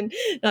sense, not in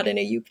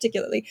a you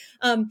particularly.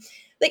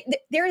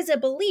 There is a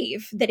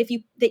belief that if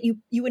you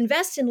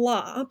invest in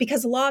law,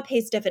 because law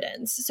pays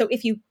dividends. So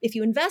if you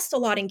invest a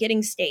lot in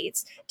getting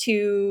states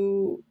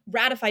to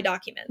ratify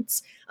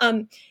documents,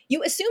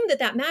 you assume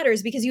that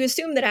matters because you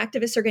assume that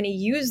activists are going to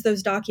use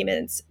those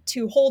documents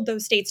to hold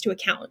those states to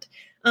account.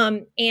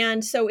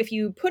 And so if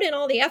you put in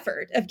all the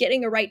effort of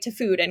getting a right to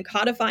food and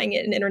codifying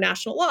it in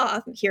international law,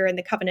 here in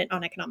the Covenant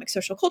on Economic,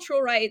 Social,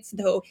 Cultural Rights,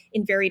 though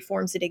in varied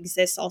forms it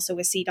exists also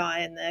with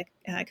CEDAW and the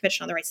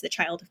Convention on the Rights of the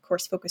Child, of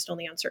course, focused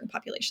only on certain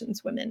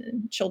populations, women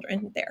and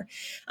children there.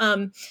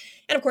 And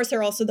of course, there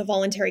are also the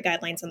voluntary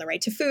guidelines on the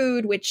right to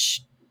food,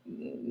 which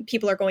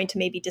people are going to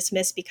maybe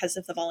dismiss because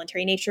of the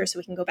voluntary nature. So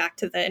we can go back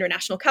to the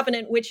International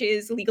Covenant, which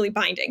is legally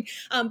binding.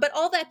 But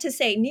all that to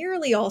say,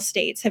 nearly all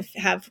states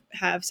have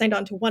signed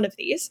on to one of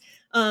these.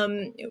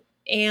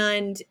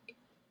 And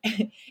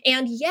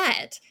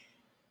yet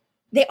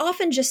they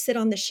often just sit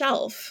on the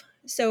shelf.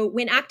 So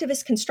when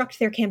activists construct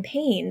their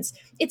campaigns,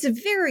 it's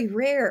very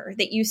rare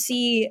that you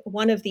see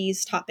one of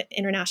these top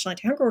international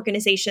anti-hunger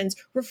organizations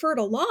refer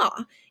to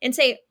law and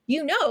say,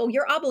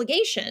 your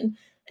obligation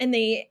and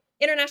the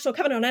International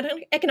Covenant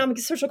on Economic,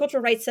 Social,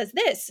 Cultural Rights says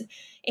this.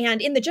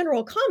 And in the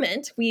general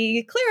comment,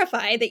 we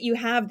clarify that you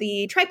have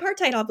the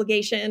tripartite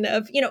obligation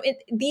of,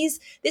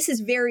 this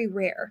is very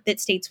rare that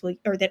states will,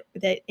 or that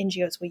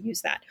NGOs will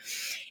use that.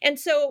 And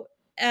so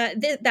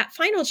that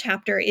final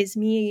chapter is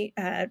me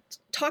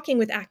talking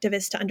with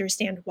activists to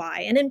understand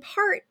why. And in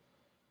part,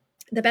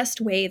 the best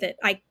way that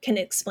I can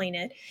explain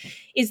it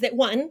is that,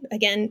 one,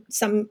 again,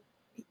 some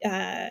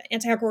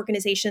anti-hunger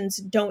organizations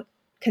don't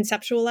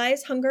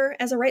conceptualize hunger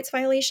as a rights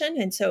violation.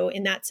 And so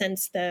in that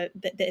sense,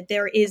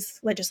 there is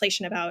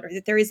legislation about, or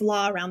that there is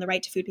law around the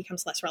right to food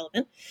becomes less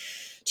relevant.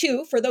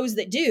 Two, for those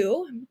that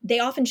do, they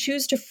often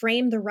choose to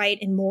frame the right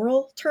in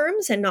moral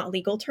terms and not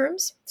legal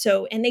terms.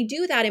 So, and they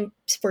do that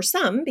for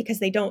some because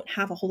they don't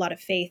have a whole lot of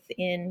faith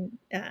in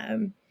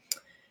the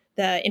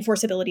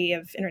enforceability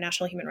of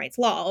international human rights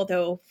law,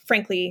 although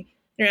frankly,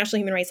 international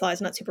human rights law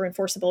is not super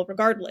enforceable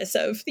regardless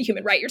of the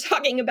human right you're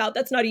talking about.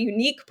 That's not a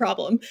unique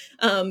problem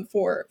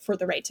for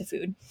the right to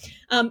food.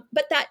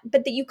 But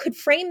that you could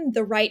frame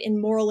the right in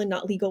moral and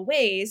not legal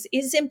ways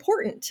is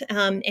important.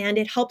 And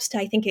it helps to,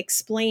 I think,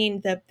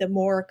 explain the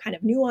more kind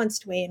of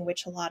nuanced way in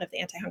which a lot of the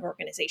anti-hunger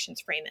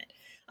organizations frame it.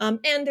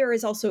 And there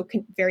is also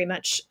very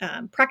much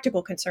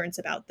practical concerns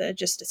about the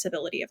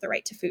justiciability of the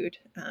right to food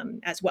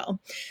as well.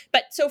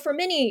 But so for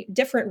many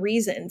different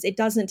reasons, it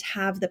doesn't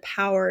have the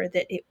power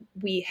that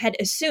we had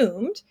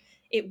assumed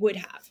it would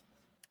have.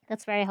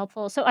 That's very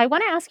helpful. So I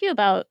want to ask you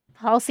about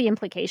policy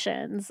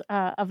implications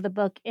of the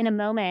book in a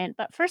moment.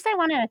 But first, I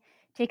want to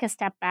take a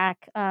step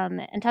back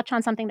and touch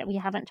on something that we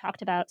haven't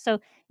talked about. So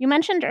you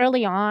mentioned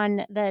early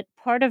on that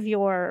part of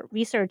your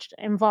research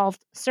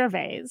involved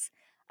surveys.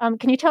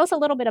 Can you tell us a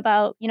little bit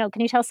about,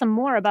 can you tell us some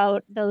more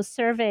about those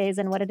surveys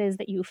and what it is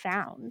that you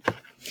found?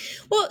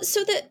 Well,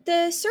 so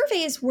the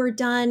surveys were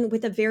done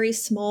with a very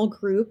small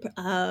group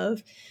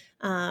of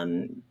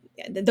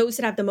those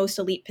that have the most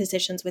elite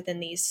positions within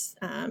these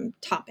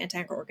top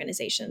anti-hunger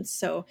organizations.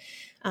 So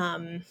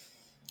I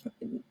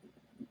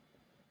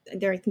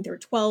think there were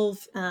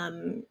 12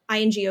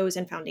 INGOs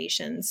and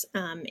foundations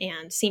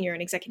and senior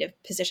and executive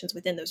positions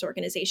within those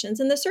organizations.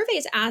 And the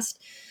surveys asked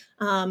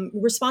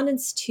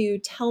respondents to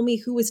tell me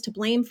who was to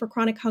blame for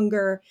chronic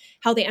hunger,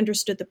 how they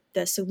understood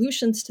the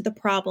solutions to the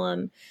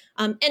problem,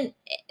 and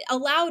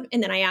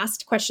then I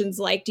asked questions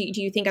like, do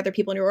you think other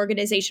people in your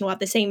organization will have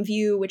the same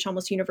view, which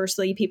almost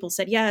universally people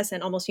said yes,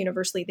 and almost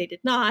universally they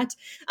did not.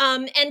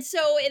 And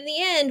so in the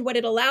end, what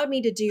it allowed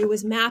me to do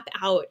was map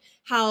out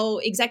how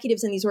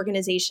executives in these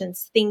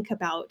organizations think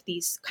about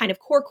these kind of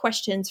core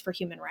questions for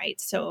human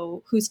rights.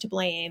 So who's to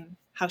blame?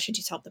 How should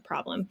you solve the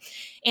problem?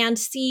 And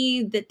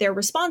see that their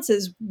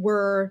responses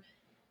were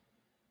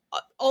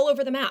all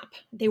over the map.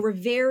 They were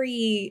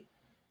very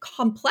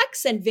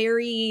complex and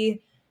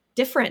very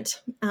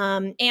different,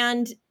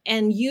 and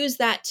use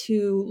that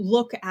to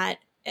look at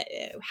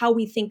how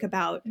we think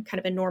about kind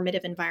of a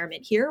normative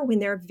environment here when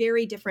there are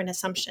very different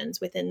assumptions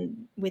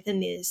within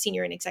the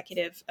senior and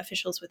executive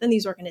officials within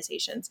these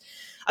organizations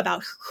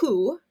about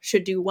who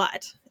should do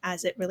what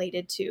as it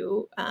related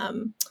to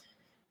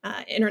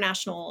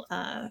international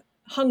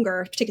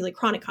hunger, particularly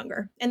chronic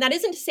hunger. And that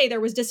isn't to say there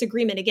was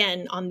disagreement,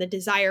 again, on the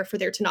desire for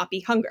there to not be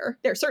hunger.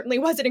 There certainly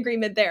was an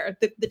agreement there.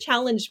 The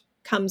challenge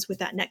comes with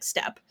that next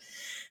step.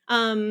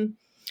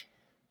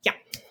 Yeah.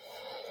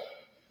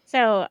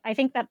 So I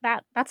think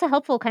that's a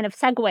helpful kind of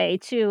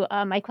segue to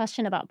my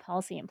question about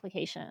policy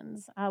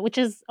implications, which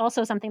is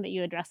also something that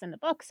you address in the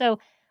book. So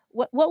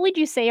what would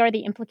you say are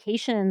the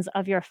implications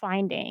of your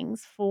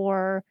findings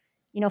for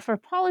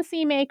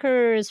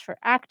policymakers, for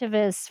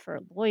activists,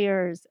 for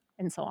lawyers,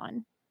 and so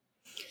on?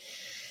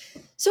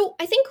 So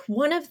I think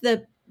one of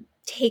the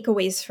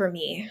takeaways for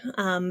me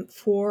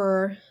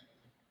for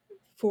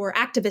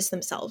activists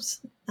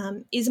themselves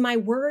is my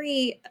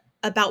worry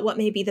about what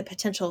may be the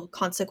potential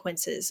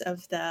consequences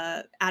of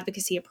the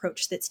advocacy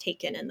approach that's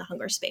taken in the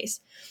hunger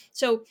space.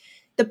 So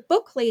the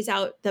book lays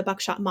out the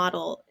buckshot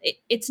model.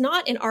 It's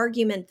not an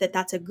argument that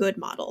that's a good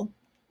model.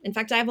 In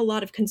fact, I have a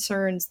lot of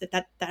concerns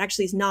that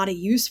actually is not a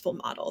useful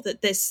model,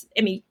 it's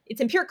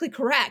empirically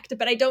correct,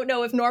 but I don't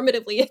know if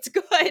normatively it's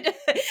good,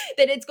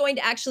 that it's going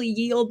to actually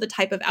yield the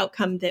type of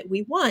outcome that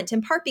we want,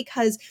 in part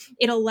because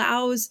it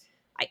allows,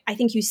 I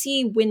think you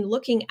see when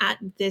looking at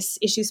this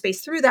issue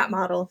space through that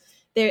model,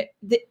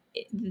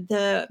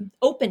 the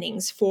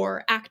openings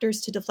for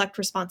actors to deflect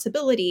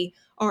responsibility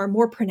are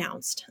more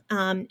pronounced.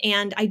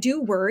 And I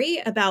do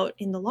worry about,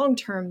 in the long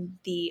term,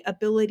 the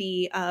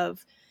ability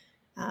of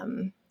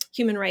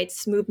human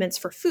rights movements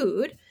for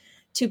food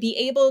to be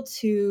able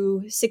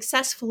to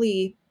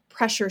successfully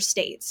pressure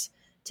states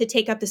to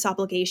take up this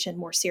obligation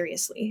more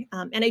seriously.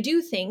 And I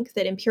do think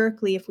that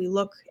empirically, if we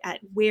look at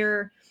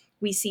where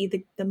we see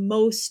the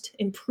most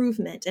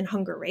improvement in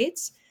hunger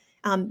rates,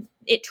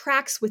 it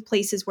tracks with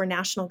places where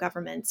national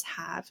governments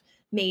have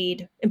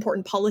made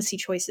important policy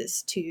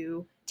choices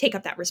to take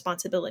up that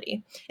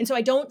responsibility. And so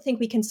I don't think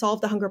we can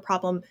solve the hunger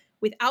problem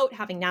without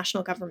having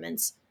national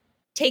governments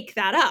take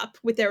that up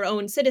with their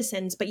own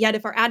citizens. But yet,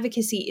 if our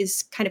advocacy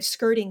is kind of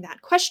skirting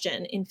that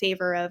question in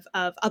favor of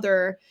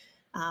other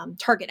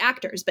target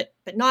actors, but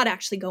not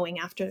actually going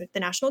after the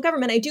national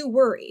government, I do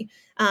worry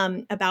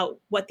about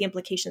what the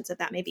implications of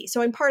that may be.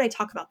 So in part, I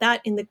talk about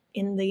that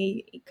in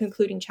the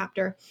concluding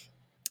chapter.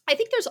 I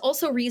think there's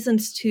also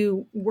reasons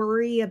to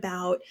worry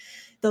about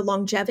the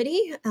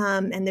longevity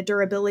and the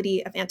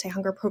durability of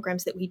anti-hunger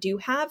programs that we do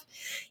have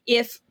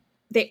if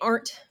they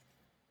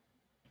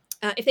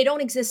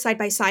don't exist side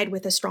by side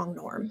with a strong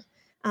norm.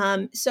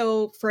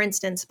 So, for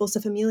instance,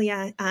 Bolsa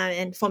Familia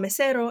and Fome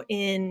Zero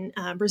in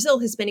Brazil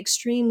has been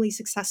extremely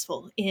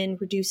successful in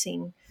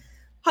reducing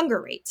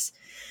hunger rates.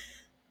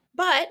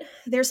 But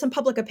there's some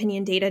public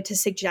opinion data to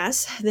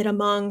suggest that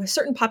among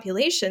certain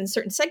populations,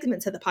 certain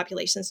segments of the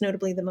populations,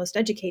 notably the most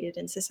educated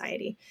in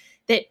society,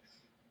 that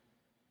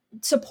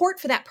support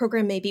for that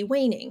program may be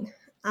waning.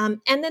 And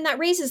then that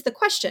raises the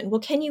question,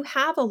 well, can you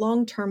have a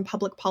long-term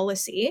public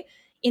policy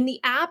in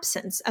the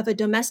absence of a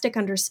domestic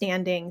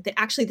understanding that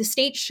actually the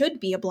state should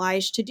be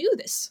obliged to do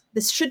this?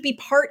 This should be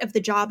part of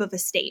the job of a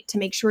state to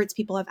make sure its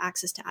people have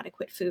access to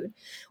adequate food.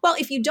 Well,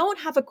 if you don't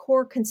have a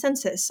core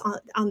consensus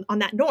on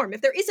that norm,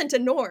 if there isn't a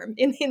norm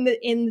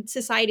in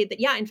society that,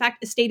 yeah, in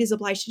fact, the state is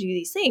obliged to do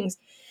these things,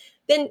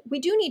 then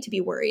we do need to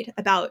be worried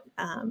about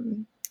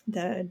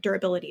the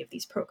durability of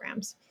these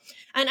programs.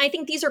 And I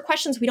think these are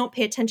questions we don't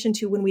pay attention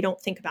to when we don't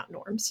think about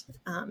norms.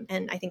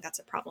 And I think that's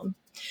a problem.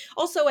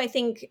 Also, I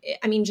think,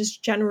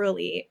 just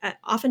generally,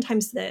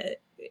 oftentimes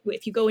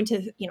if you go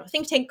into,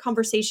 think tank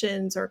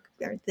conversations or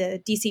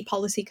the DC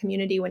policy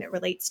community when it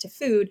relates to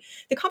food,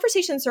 the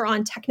conversations are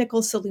on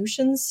technical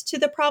solutions to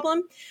the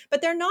problem,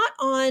 but they're not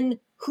on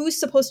who's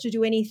supposed to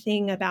do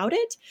anything about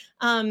it.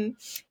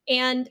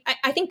 And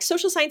I think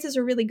social sciences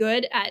are really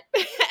good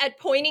at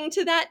pointing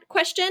to that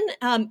question.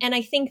 And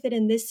I think that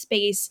in this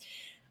space,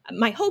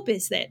 my hope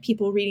is that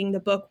people reading the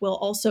book will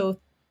also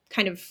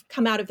kind of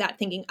come out of that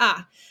thinking,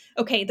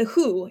 okay, the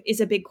who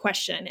is a big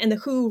question, and the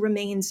who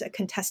remains a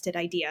contested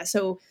idea.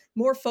 So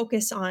more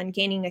focus on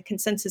gaining a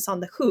consensus on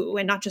the who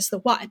and not just the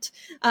what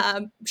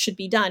should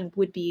be done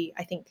would be,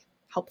 I think,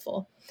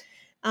 helpful.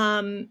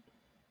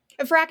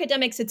 For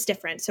academics, it's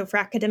different. So for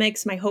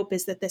academics, my hope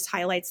is that this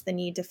highlights the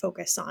need to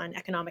focus on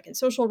economic and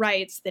social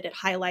rights, that it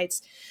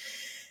highlights,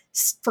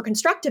 for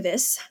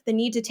constructivists, the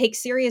need to take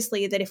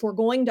seriously that if we're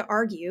going to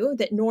argue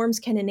that norms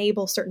can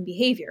enable certain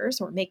behaviors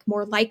or make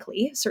more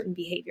likely certain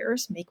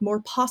behaviors, make more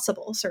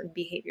possible certain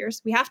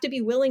behaviors, we have to be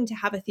willing to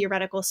have a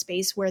theoretical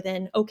space where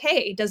then,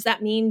 okay, does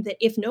that mean that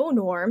if no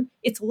norm,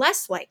 it's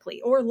less likely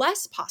or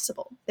less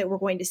possible that we're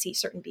going to see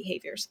certain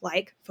behaviors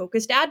like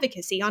focused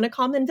advocacy on a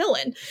common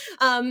villain?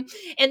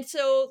 And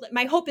so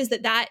my hope is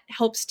that that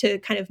helps to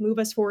kind of move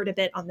us forward a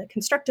bit on the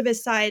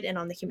constructivist side and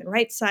on the human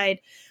rights side.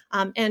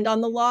 And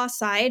on the law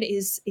side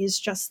is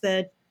just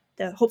the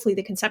hopefully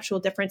the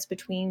conceptual difference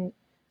between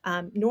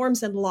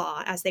norms and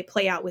law as they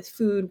play out with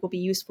food will be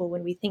useful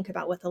when we think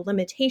about what the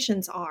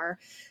limitations are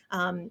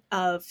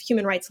of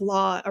human rights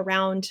law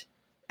around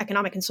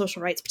economic and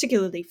social rights,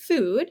 particularly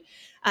food,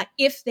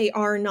 if they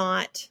are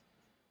not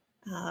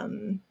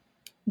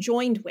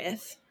joined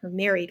with or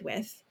married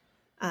with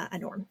a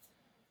norm.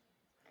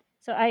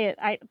 So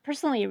I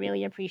personally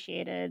really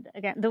appreciated,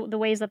 again, the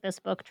ways that this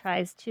book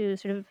tries to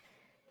sort of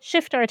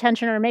shift our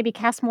attention or maybe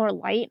cast more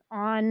light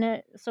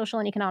on social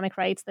and economic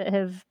rights that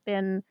have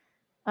been,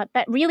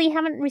 that really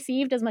haven't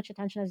received as much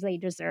attention as they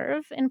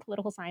deserve in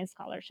political science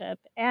scholarship.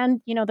 And,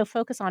 the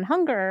focus on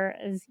hunger,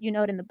 as you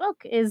note in the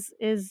book, is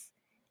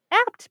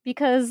apt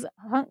because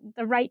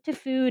the right to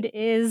food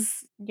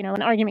is,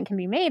 an argument can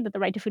be made that the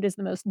right to food is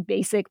the most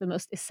basic, the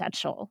most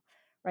essential,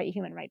 right,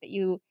 human right,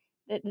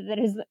 that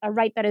is a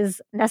right that is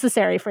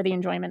necessary for the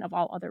enjoyment of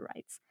all other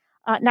rights.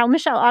 Now,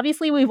 Michelle,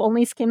 obviously we've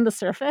only skimmed the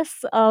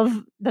surface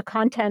of the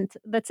content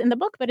that's in the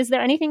book, but is there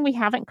anything we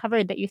haven't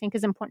covered that you think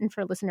is important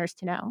for listeners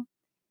to know?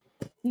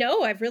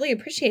 No, I've really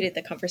appreciated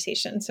the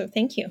conversation, so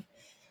thank you.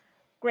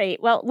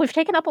 Great. Well, we've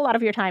taken up a lot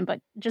of your time, but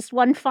just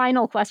one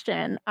final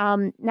question.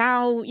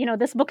 Now,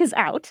 this book is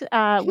out.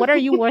 What are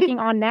you working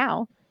on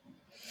now?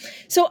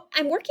 So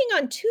I'm working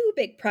on two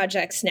big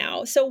projects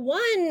now. So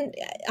one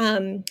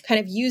kind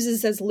of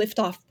uses as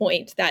liftoff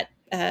point that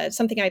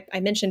something I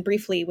mentioned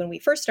briefly when we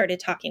first started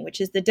talking, which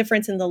is the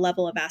difference in the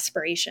level of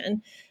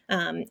aspiration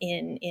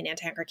in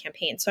anti-hunger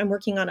campaigns. So I'm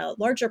working on a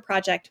larger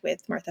project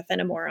with Martha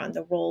Fenimore on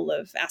the role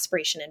of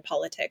aspiration in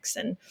politics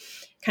and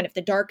kind of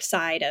the dark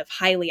side of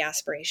highly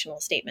aspirational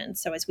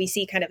statements. So as we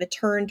see kind of a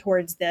turn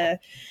towards the,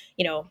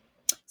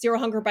 zero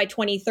hunger by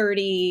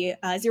 2030,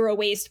 zero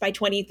waste by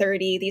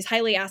 2030, these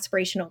highly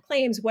aspirational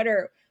claims, what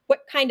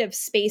kind of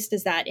space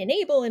does that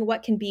enable, and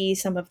what can be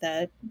some of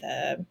the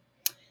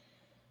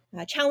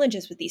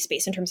challenges with these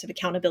space in terms of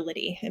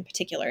accountability in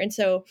particular. And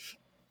so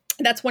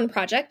that's one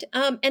project.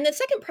 And the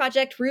second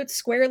project roots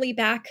squarely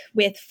back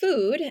with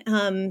food,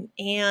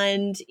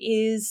 and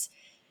is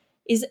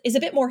a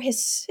bit more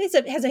has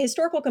a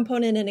historical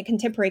component and a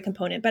contemporary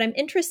component. But I'm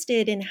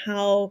interested in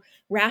how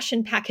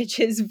ration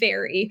packages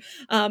vary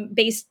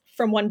based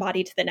from one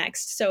body to the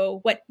next. So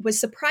what was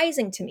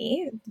surprising to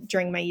me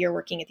during my year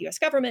working at the U.S.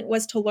 government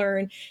was to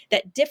learn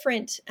that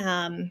different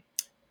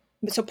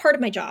so part of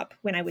my job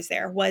when I was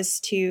there was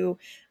to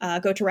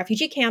go to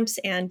refugee camps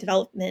and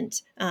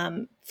development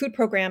food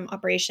program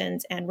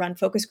operations and run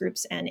focus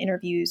groups and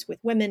interviews with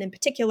women in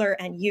particular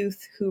and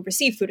youth who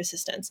receive food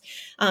assistance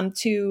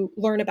to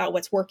learn about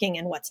what's working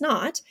and what's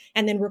not,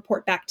 and then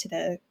report back to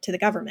the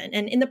government.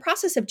 And in the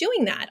process of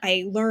doing that,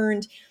 I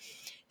learned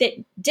that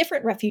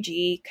different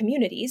refugee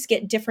communities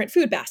get different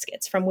food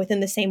baskets from within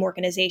the same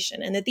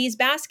organization, and that these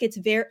baskets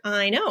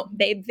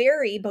they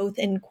vary both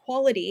in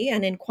quality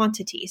and in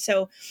quantity.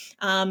 So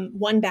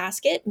one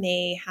basket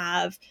may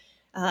have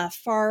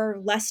far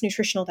less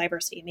nutritional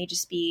diversity. It may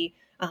just be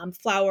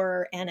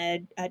flour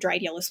and a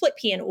dried yellow split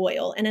pea and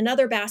oil. And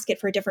another basket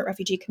for a different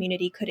refugee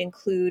community could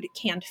include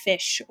canned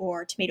fish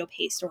or tomato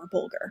paste or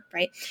bulgur,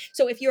 right?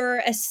 So if you're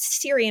a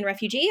Syrian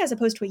refugee as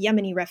opposed to a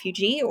Yemeni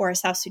refugee or a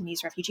South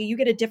Sudanese refugee, you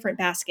get a different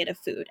basket of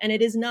food. And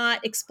it is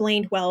not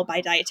explained well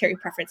by dietary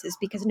preferences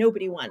because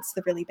nobody wants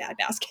the really bad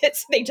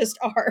baskets. They just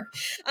are.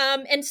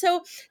 And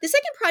so the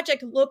second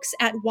project looks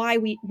at why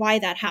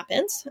that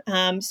happens.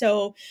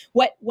 So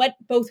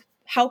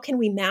how can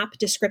we map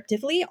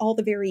descriptively all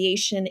the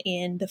variation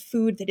in the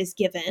food that is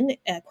given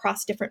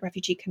across different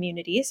refugee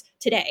communities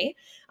today?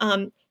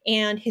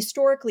 And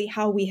historically,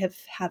 how we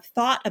have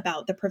thought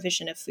about the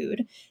provision of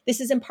food.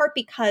 This is in part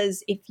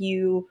because if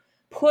you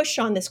push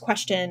on this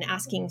question,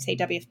 asking, say,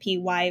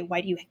 WFP, why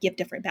do you give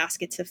different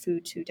baskets of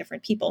food to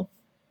different people?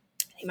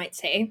 They might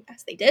say,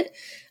 as they did,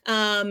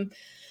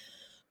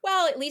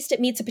 well, at least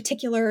it meets a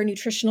particular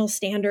nutritional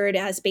standard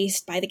as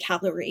based by the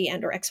calorie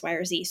and or X, Y,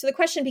 or Z. So the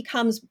question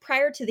becomes,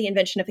 prior to the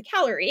invention of the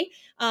calorie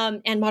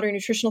and modern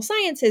nutritional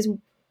sciences,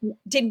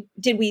 did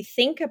we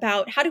think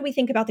about, how did we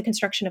think about the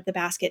construction of the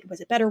basket? Was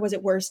it better? Was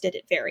it worse? Did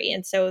it vary?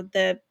 And so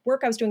the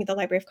work I was doing at the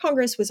Library of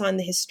Congress was on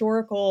the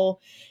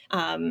historical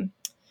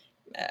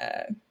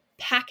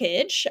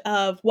package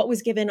of what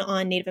was given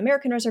on Native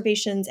American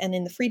reservations and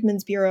in the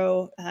Freedmen's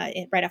Bureau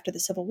right after the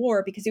Civil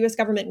War, because the U.S.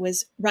 government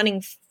was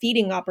running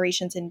feeding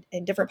operations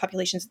in different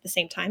populations at the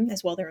same time,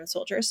 as well their own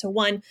soldiers. So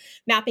one,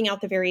 mapping out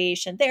the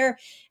variation there.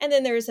 And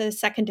then there's a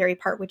secondary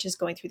part, which is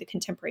going through the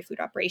contemporary food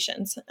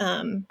operations.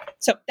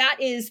 So that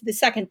is the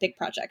second big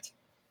project.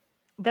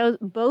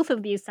 Both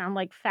of these sound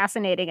like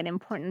fascinating and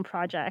important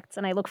projects,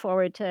 and I look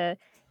forward to,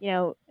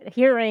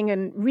 hearing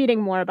and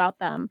reading more about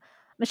them.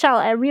 Michelle,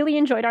 I really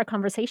enjoyed our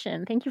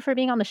conversation. Thank you for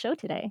being on the show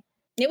today.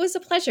 It was a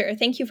pleasure.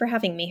 Thank you for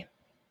having me.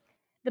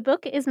 The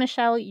book is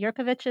Michelle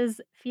Yurkovich's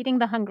Feeding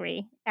the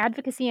Hungry: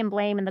 Advocacy and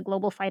Blame in the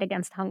Global Fight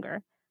Against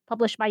Hunger,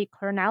 published by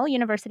Cornell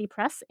University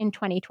Press in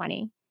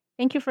 2020.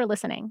 Thank you for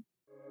listening.